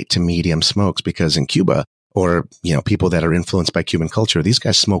be light to medium smokes, because in Cuba, or, people that are influenced by Cuban culture, these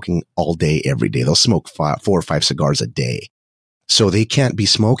guys smoking all day, every day. They'll smoke 4 or 5 cigars a day. So they can't be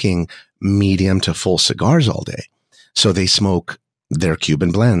smoking medium to full cigars all day. So they smoke their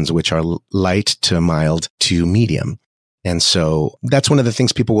Cuban blends, which are light to mild to medium. And so that's one of the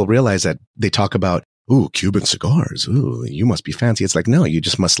things people will realize, that they talk about, ooh, Cuban cigars. Ooh, you must be fancy. It's like, no, you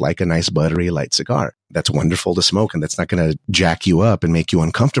just must like a nice buttery light cigar. That's wonderful to smoke. And that's not going to jack you up and make you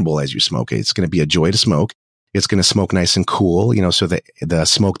uncomfortable as you smoke it. It's going to be a joy to smoke. It's going to smoke nice and cool, so that the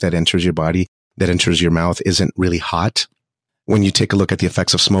smoke that enters your body, that enters your mouth, isn't really hot. When you take a look at the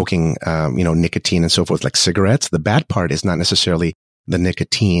effects of smoking, nicotine and so forth, like cigarettes, the bad part is not necessarily the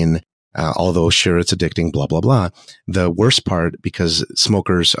nicotine, although sure, it's addicting, blah, blah, blah. The worst part, because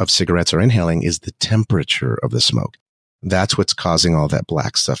smokers of cigarettes are inhaling, is the temperature of the smoke. That's what's causing all that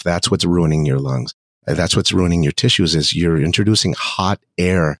black stuff. That's what's ruining your lungs. That's what's ruining your tissues, is you're introducing hot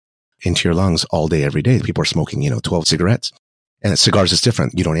air into your lungs all day, every day. People are smoking, 12 cigarettes. And cigars is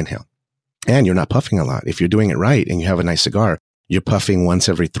different. You don't inhale. And you're not puffing a lot. If you're doing it right and you have a nice cigar, you're puffing once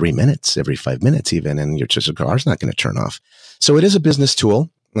every 3 minutes, every 5 minutes even, and your cigar's not going to turn off. So it is a business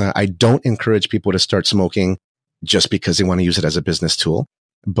tool. I don't encourage people to start smoking just because they want to use it as a business tool.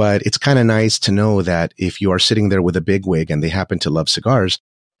 But it's kind of nice to know that if you are sitting there with a big wig and they happen to love cigars,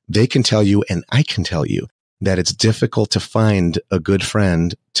 they can tell you, and I can tell you, that it's difficult to find a good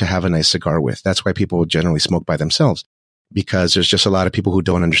friend to have a nice cigar with. That's why people generally smoke by themselves, because there's just a lot of people who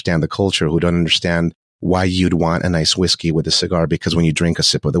don't understand the culture, who don't understand why you'd want a nice whiskey with a cigar. Because when you drink a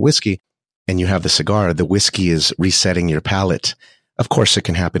sip of the whiskey and you have the cigar, the whiskey is resetting your palate. Of course, it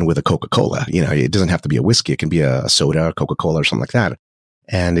can happen with a Coca-Cola. It doesn't have to be a whiskey. It can be a soda, or Coca-Cola, or something like that.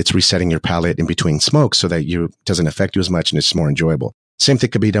 And it's resetting your palate in between smokes so that it doesn't affect you as much and it's more enjoyable. Same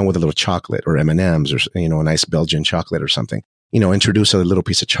thing could be done with a little chocolate or M&Ms, or, a nice Belgian chocolate or something. Introduce a little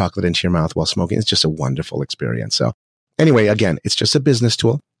piece of chocolate into your mouth while smoking. It's just a wonderful experience. So anyway, again, it's just a business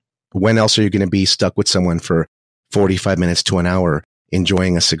tool. When else are you going to be stuck with someone for 45 minutes to an hour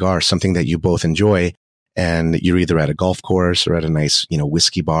enjoying a cigar, something that you both enjoy, and you're either at a golf course or at a nice,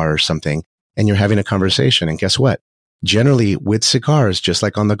 whiskey bar or something, and you're having a conversation. And guess what? Generally with cigars, just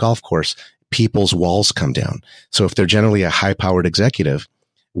like on the golf course, people's walls come down. So if they're generally a high-powered executive,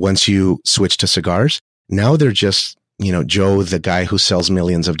 once you switch to cigars, now they're just, Joe, the guy who sells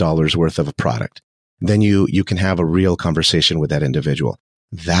millions of dollars worth of a product. Then you can have a real conversation with that individual.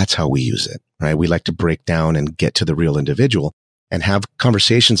 That's how we use it, right? We like to break down and get to the real individual and have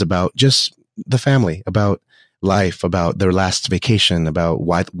conversations about just the family, about life, about their last vacation, about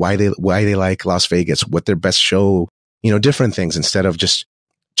why they like Las Vegas, what their best show, different things, instead of just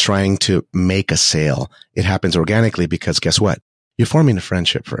trying to make a sale. It happens organically because guess what? You're forming a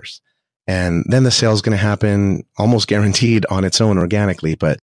friendship first. And then the sale is going to happen almost guaranteed on its own organically.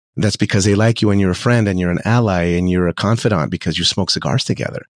 But that's because they like you and you're a friend and you're an ally and you're a confidant because you smoke cigars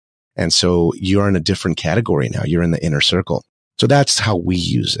together. And so you're in a different category now. You're in the inner circle. So that's how we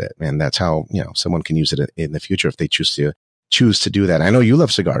use it. And that's how, someone can use it in the future if they choose to do that. I know you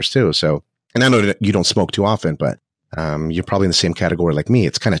love cigars too. So, and I know that you don't smoke too often, but you're probably in the same category like me.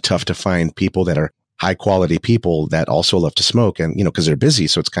 It's kind of tough to find people that are high quality people that also love to smoke and, because they're busy.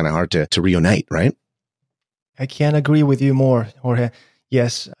 So it's kind of hard to reunite, right? I can't agree with you more, Jorge.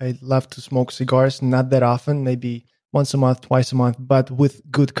 Yes, I love to smoke cigars, not that often, maybe once a month, twice a month, but with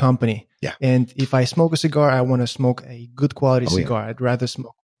good company. Yeah. And if I smoke a cigar, I want to smoke a good quality cigar. Yeah. I'd rather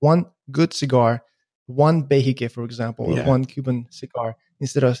smoke one good cigar, one Bejique, for example, or one Cuban cigar,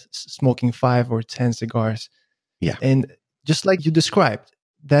 instead of smoking 5 or 10 cigars. Yeah. And just like you described,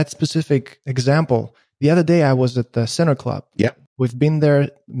 that specific example, the other day I was at the Center Club. Yeah. We've been there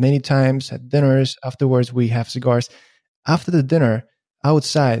many times at dinners. Afterwards, we have cigars. After the dinner,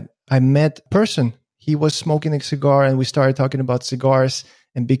 outside, I met a person. He was smoking a cigar and we started talking about cigars.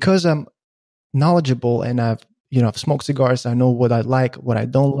 And because I'm knowledgeable and I've smoked cigars, I know what I like, what I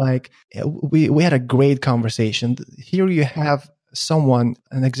don't like. We had a great conversation. Here you have someone,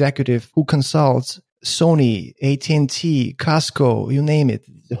 an executive who consults Sony, AT&T, Costco, you name it.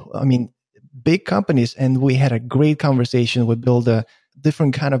 I mean, big companies. And we had a great conversation. We built a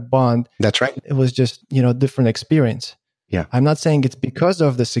different kind of bond. That's right. It was just, different experience. Yeah. I'm not saying it's because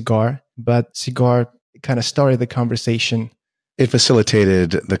of the cigar, but cigar kind of started the conversation. It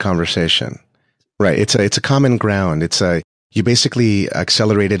facilitated the conversation. Right. It's a common ground. You basically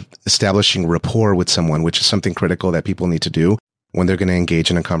accelerated establishing rapport with someone, which is something critical that people need to do when they're going to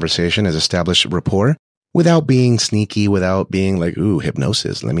engage in a conversation, is establish rapport without being sneaky, without being like, ooh,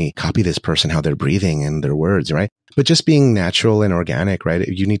 hypnosis. Let me copy this person, how they're breathing and their words, right? But just being natural and organic, right?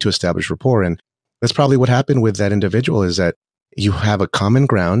 You need to establish rapport. And that's probably what happened with that individual, is that you have a common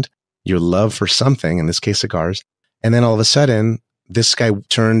ground, your love for something, in this case, cigars. And then all of a sudden, this guy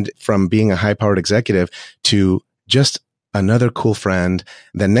turned from being a high-powered executive to just another cool friend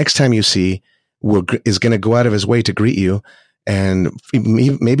that next time you see is going to go out of his way to greet you. And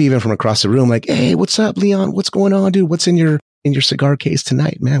maybe even from across the room, like, hey, what's up, Leon? What's going on, dude? What's in your cigar case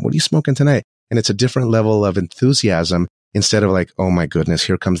tonight, man? What are you smoking tonight? And it's a different level of enthusiasm instead of like, oh my goodness,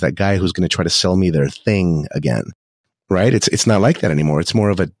 here comes that guy who's going to try to sell me their thing again, right? It's not like that anymore. It's more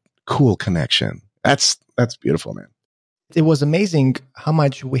of a cool connection. That's beautiful, man. It was amazing how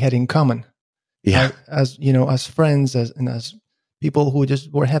much we had in common. Yeah. As friends, as people who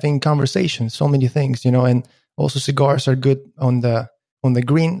just were having conversations, so many things, and also cigars are good on the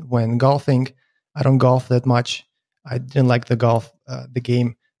green when golfing. I don't golf that much. I didn't like the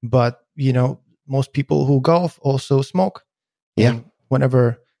game, but most people who golf also smoke. Yeah. And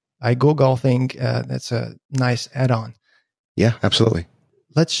whenever I go golfing, that's a nice add-on. Yeah, absolutely.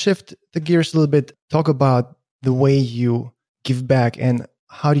 Let's shift the gears a little bit. Talk about the way you give back and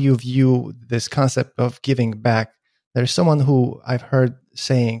how do you view this concept of giving back? There's someone who I've heard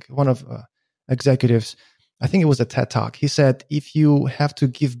saying, one of executives, I think it was a TED Talk. He said, if you have to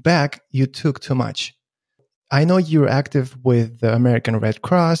give back, you took too much. I know you're active with the American Red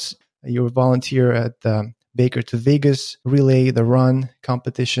Cross. You're a volunteer at the Baker to Vegas relay, the run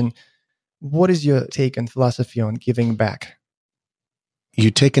competition. What is your take and philosophy on giving back? You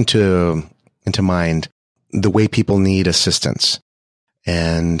take into mind the way people need assistance.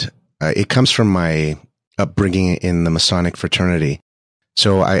 And it comes from my upbringing in the Masonic fraternity.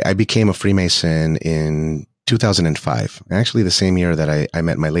 So I became a Freemason in 2005, actually the same year that I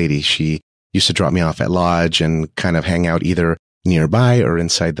met my lady. She used to drop me off at lodge and kind of hang out either nearby or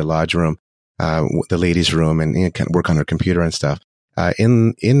inside the lodge room, the ladies' room, and kind of work on her computer and stuff.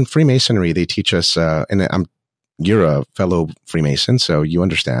 In Freemasonry, they teach us, you're a fellow Freemason, so you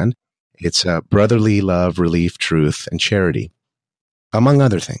understand. It's brotherly love, relief, truth, and charity, among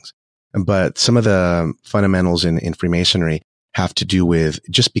other things. But some of the fundamentals in Freemasonry have to do with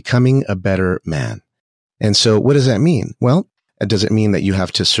just becoming a better man. And so what does that mean? Well, does it mean that you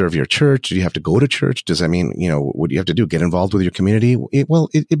have to serve your church? Do you have to go to church? Does that mean, what do you have to do? Get involved with your community? It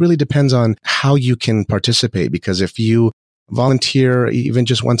really depends on how you can participate, because if you volunteer even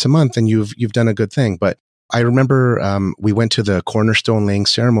just once a month, then you've done a good thing. But I remember we went to the cornerstone laying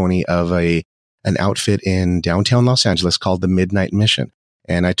ceremony of an outfit in downtown Los Angeles called the Midnight Mission.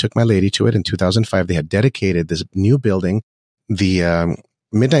 And I took my lady to it in 2005. They had dedicated this new building. The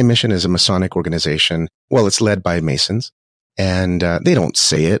Midnight Mission is a Masonic organization. Well, it's led by Masons. And they don't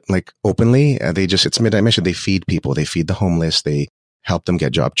say it like openly. It's Midnight Mission. They feed people. They feed the homeless. They help them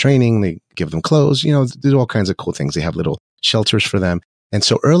get job training. They give them clothes. They do all kinds of cool things. They have little shelters for them. And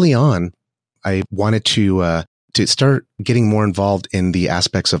so early on, I wanted to start getting more involved in the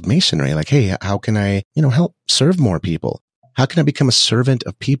aspects of masonry. Like, hey, how can I, help serve more people? How can I become a servant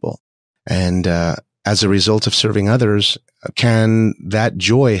of people? And, as a result of serving others, can that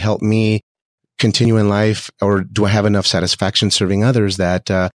joy help me continue in life? Or do I have enough satisfaction serving others that,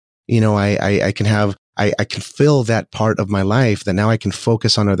 I can fill that part of my life that now I can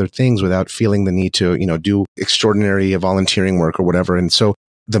focus on other things without feeling the need to, do extraordinary volunteering work or whatever. And so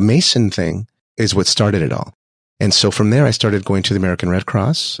the Mason thing is what started it all. And so from there, I started going to the American Red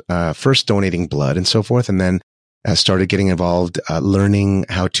Cross, first donating blood and so forth. And then I started getting involved, learning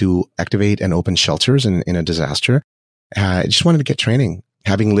how to activate and open shelters in a disaster. I just wanted to get training.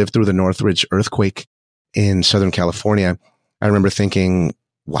 Having lived through the Northridge earthquake in Southern California, I remember thinking,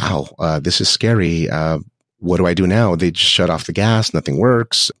 wow, this is scary. What do I do now? They just shut off the gas. Nothing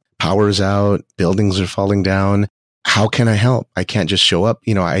works. Power's out. Buildings are falling down. How can I help? I can't just show up.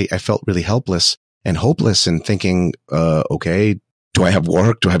 I felt really helpless and hopeless and thinking, okay, do I have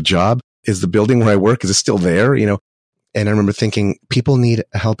work? Do I have a job? Is the building where I work, is it still there? And I remember thinking people need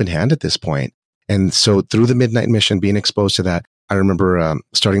a helping hand at this point. And so through the Midnight Mission, being exposed to that, I remember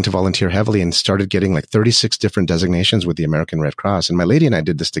starting to volunteer heavily and started getting like 36 different designations with the American Red Cross. And my lady and I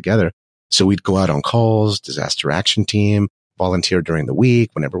did this together. So we'd go out on calls, disaster action team, volunteer during the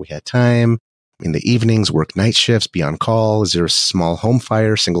week whenever we had time. In the evenings, work night shifts, be on call. Is there a small home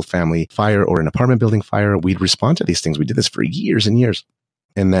fire, single family fire, or an apartment building fire? We'd respond to these things. We did this for years and years.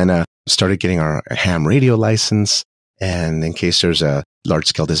 And then started getting our ham radio license. And in case there's a large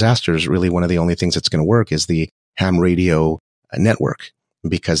scale disasters, really one of the only things that's going to work is the ham radio network,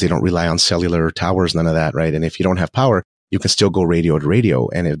 because they don't rely on cellular towers, none of that, right? And if you don't have power, you can still go radio to radio.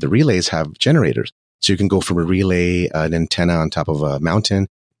 And if the relays have generators, so you can go from a relay, an antenna on top of a mountain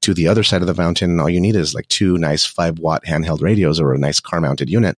to the other side of the mountain. All you need is like 2 nice 5-watt handheld radios or a nice car mounted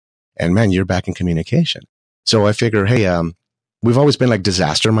unit. And man, you're back in communication. So I figure, hey, we've always been like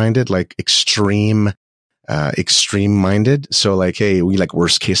disaster minded, like extreme minded. So like, hey, we like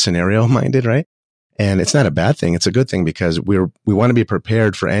worst case scenario minded, right? And it's not a bad thing. It's a good thing because we want to be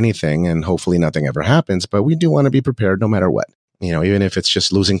prepared for anything, and hopefully nothing ever happens, but we do want to be prepared no matter what, even if it's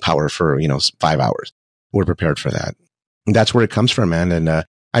just losing power for, 5 hours, we're prepared for that. And that's where it comes from, man. And,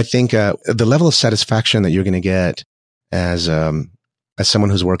 I think, the level of satisfaction that you're going to get as someone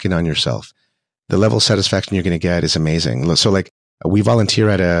who's working on yourself, the level of satisfaction you're going to get is amazing. So like we volunteer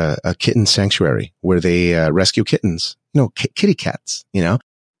at a kitten sanctuary where they rescue kittens, kitty cats,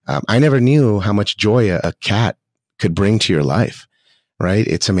 I never knew how much joy a cat could bring to your life, right?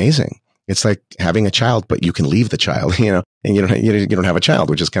 It's amazing. It's like having a child, but you can leave the child, and you don't have a child,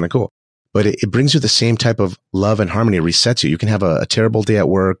 which is kind of cool. But it brings you the same type of love and harmony. It resets you. You can have a terrible day at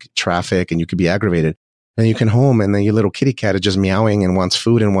work, traffic, and you could be aggravated. And you can home, and then your little kitty cat is just meowing and wants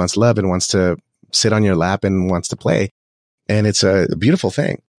food and wants love and wants to sit on your lap and wants to play. And it's a beautiful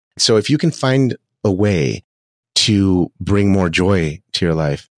thing. So if you can find a way to bring more joy to your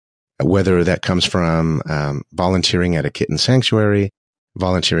life, whether that comes from volunteering at a kitten sanctuary,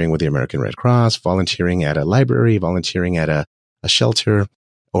 volunteering with the American Red Cross, volunteering at a library, volunteering at a shelter,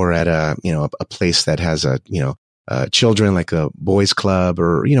 or at a place that has children, like a boys club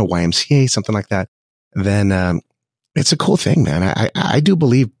or, YMCA, something like that, then it's a cool thing, man. I do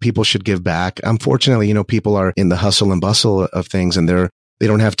believe people should give back. Unfortunately, people are in the hustle and bustle of things, and they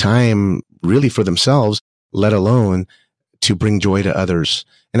don't have time really for themselves, let alone to bring joy to others.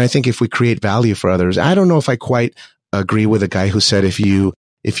 And I think if we create value for others, I don't know if I quite agree with a guy who said, if you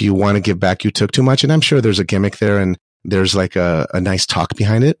want to give back, you took too much. And I'm sure there's a gimmick there, and there's like a nice talk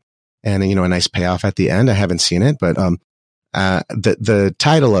behind it, and a nice payoff at the end. I haven't seen it, but the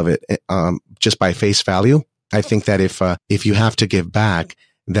title of it, just by face value, I think that if you have to give back,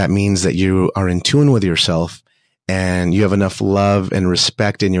 that means that you are in tune with yourself, and you have enough love and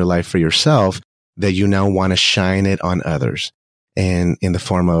respect in your life for yourself that you now want to shine it on others, and in the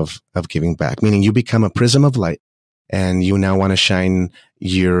form of giving back, meaning you become a prism of light, and you now want to shine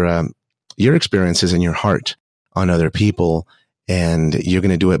your experiences and your heart on other people. And you're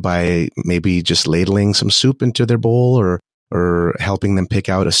going to do it by maybe just ladling some soup into their bowl, or helping them pick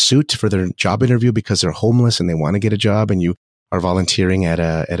out a suit for their job interview because they're homeless and they want to get a job, and you are volunteering at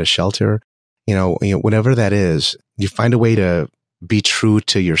a shelter. Whatever that is, you find a way to be true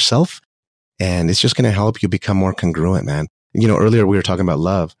to yourself, and it's just going to help you become more congruent, man. Earlier we were talking about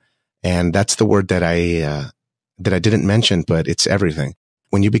love, and that's the word that I didn't mention, but it's everything.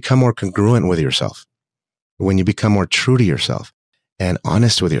 When you become more congruent with yourself, when you become more true to yourself and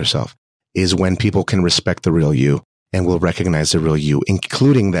honest with yourself, is when people can respect the real you and will recognize the real you,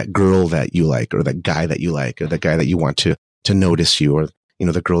 including that girl that you like, or that guy that you like, or that guy that you want to notice you, or,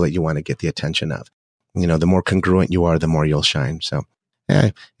 the girl that you want to get the attention of. The more congruent you are, the more you'll shine. So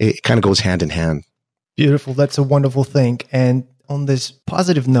yeah, it kind of goes hand in hand. Beautiful. That's a wonderful thing. And on this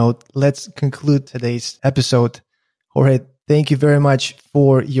positive note, let's conclude today's episode. Jorge, thank you very much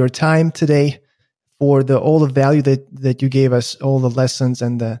for your time today, for all the value that you gave us, all the lessons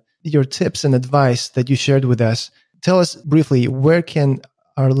and your tips and advice that you shared with us. Tell us briefly, where can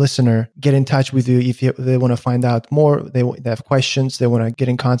our listener get in touch with you if they want to find out more, they have questions, they want to get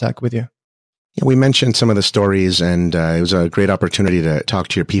in contact with you? Yeah, we mentioned some of the stories, and it was a great opportunity to talk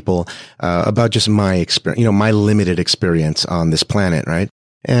to your people about just my experience, my limited experience on this planet, right?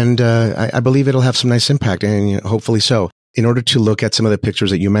 And I believe it'll have some nice impact, and hopefully so. In order to look at some of the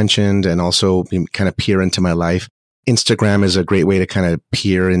pictures that you mentioned and also kind of peer into my life, Instagram is a great way to kind of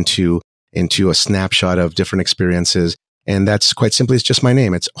peer into a snapshot of different experiences. And that's quite simply, it's just my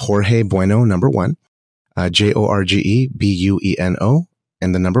name. It's Jorge Bueno, number 1, JorgeBueno,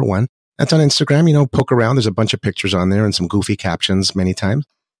 and the number 1. That's on Instagram. Poke around. There's a bunch of pictures on there and some goofy captions many times.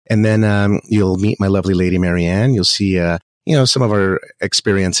 And then you'll meet my lovely lady, Marianne. You'll see, some of our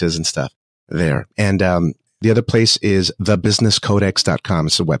experiences and stuff there. And the other place is thebusinesscodex.com.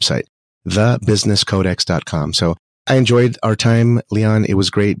 It's a website, thebusinesscodex.com. So I enjoyed our time, Leon. It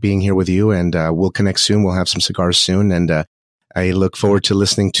was great being here with you, and we'll connect soon. We'll have some cigars soon. And I look forward to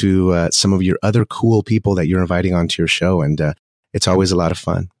listening to some of your other cool people that you're inviting onto your show. And it's always a lot of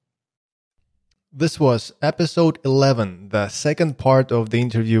fun. This was episode 11, the second part of the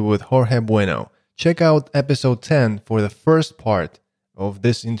interview with Jorge Bueno. Check out episode 10 for the first part of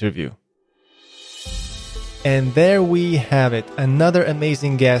this interview. And there we have it. Another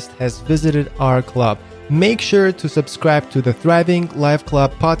amazing guest has visited our club. Make sure to subscribe to the Thriving Life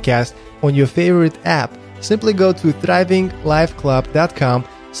Club podcast on your favorite app. Simply go to thrivinglifeclub.com/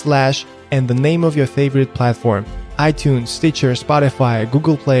 and the name of your favorite platform. iTunes, Stitcher, Spotify,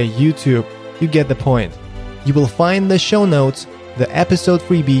 Google Play, YouTube. You get the point. You will find the show notes, the episode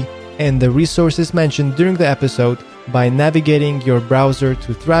freebie, and the resources mentioned during the episode by navigating your browser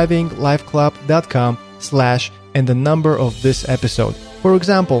to thrivinglifeclub.com/ and the number of this episode. For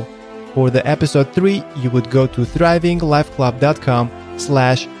example, for the episode 3, you would go to thrivinglifeclub.com/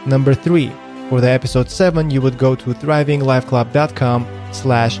 3. For the episode 7, you would go to thrivinglifeclub.com/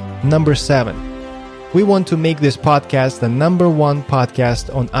 7. We want to make this podcast the number 1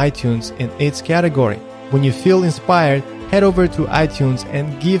 podcast on iTunes in its category. When you feel inspired, head over to iTunes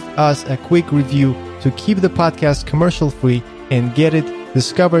and give us a quick review to keep the podcast commercial free and get it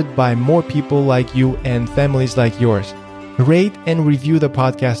discovered by more people like you and families like yours. Rate and review the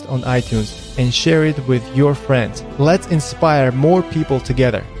podcast on iTunes and share it with your friends. Let's inspire more people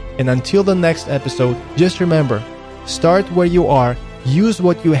together. And until the next episode, just remember, start where you are, use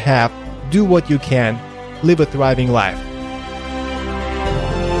what you have, do what you can, live a thriving life.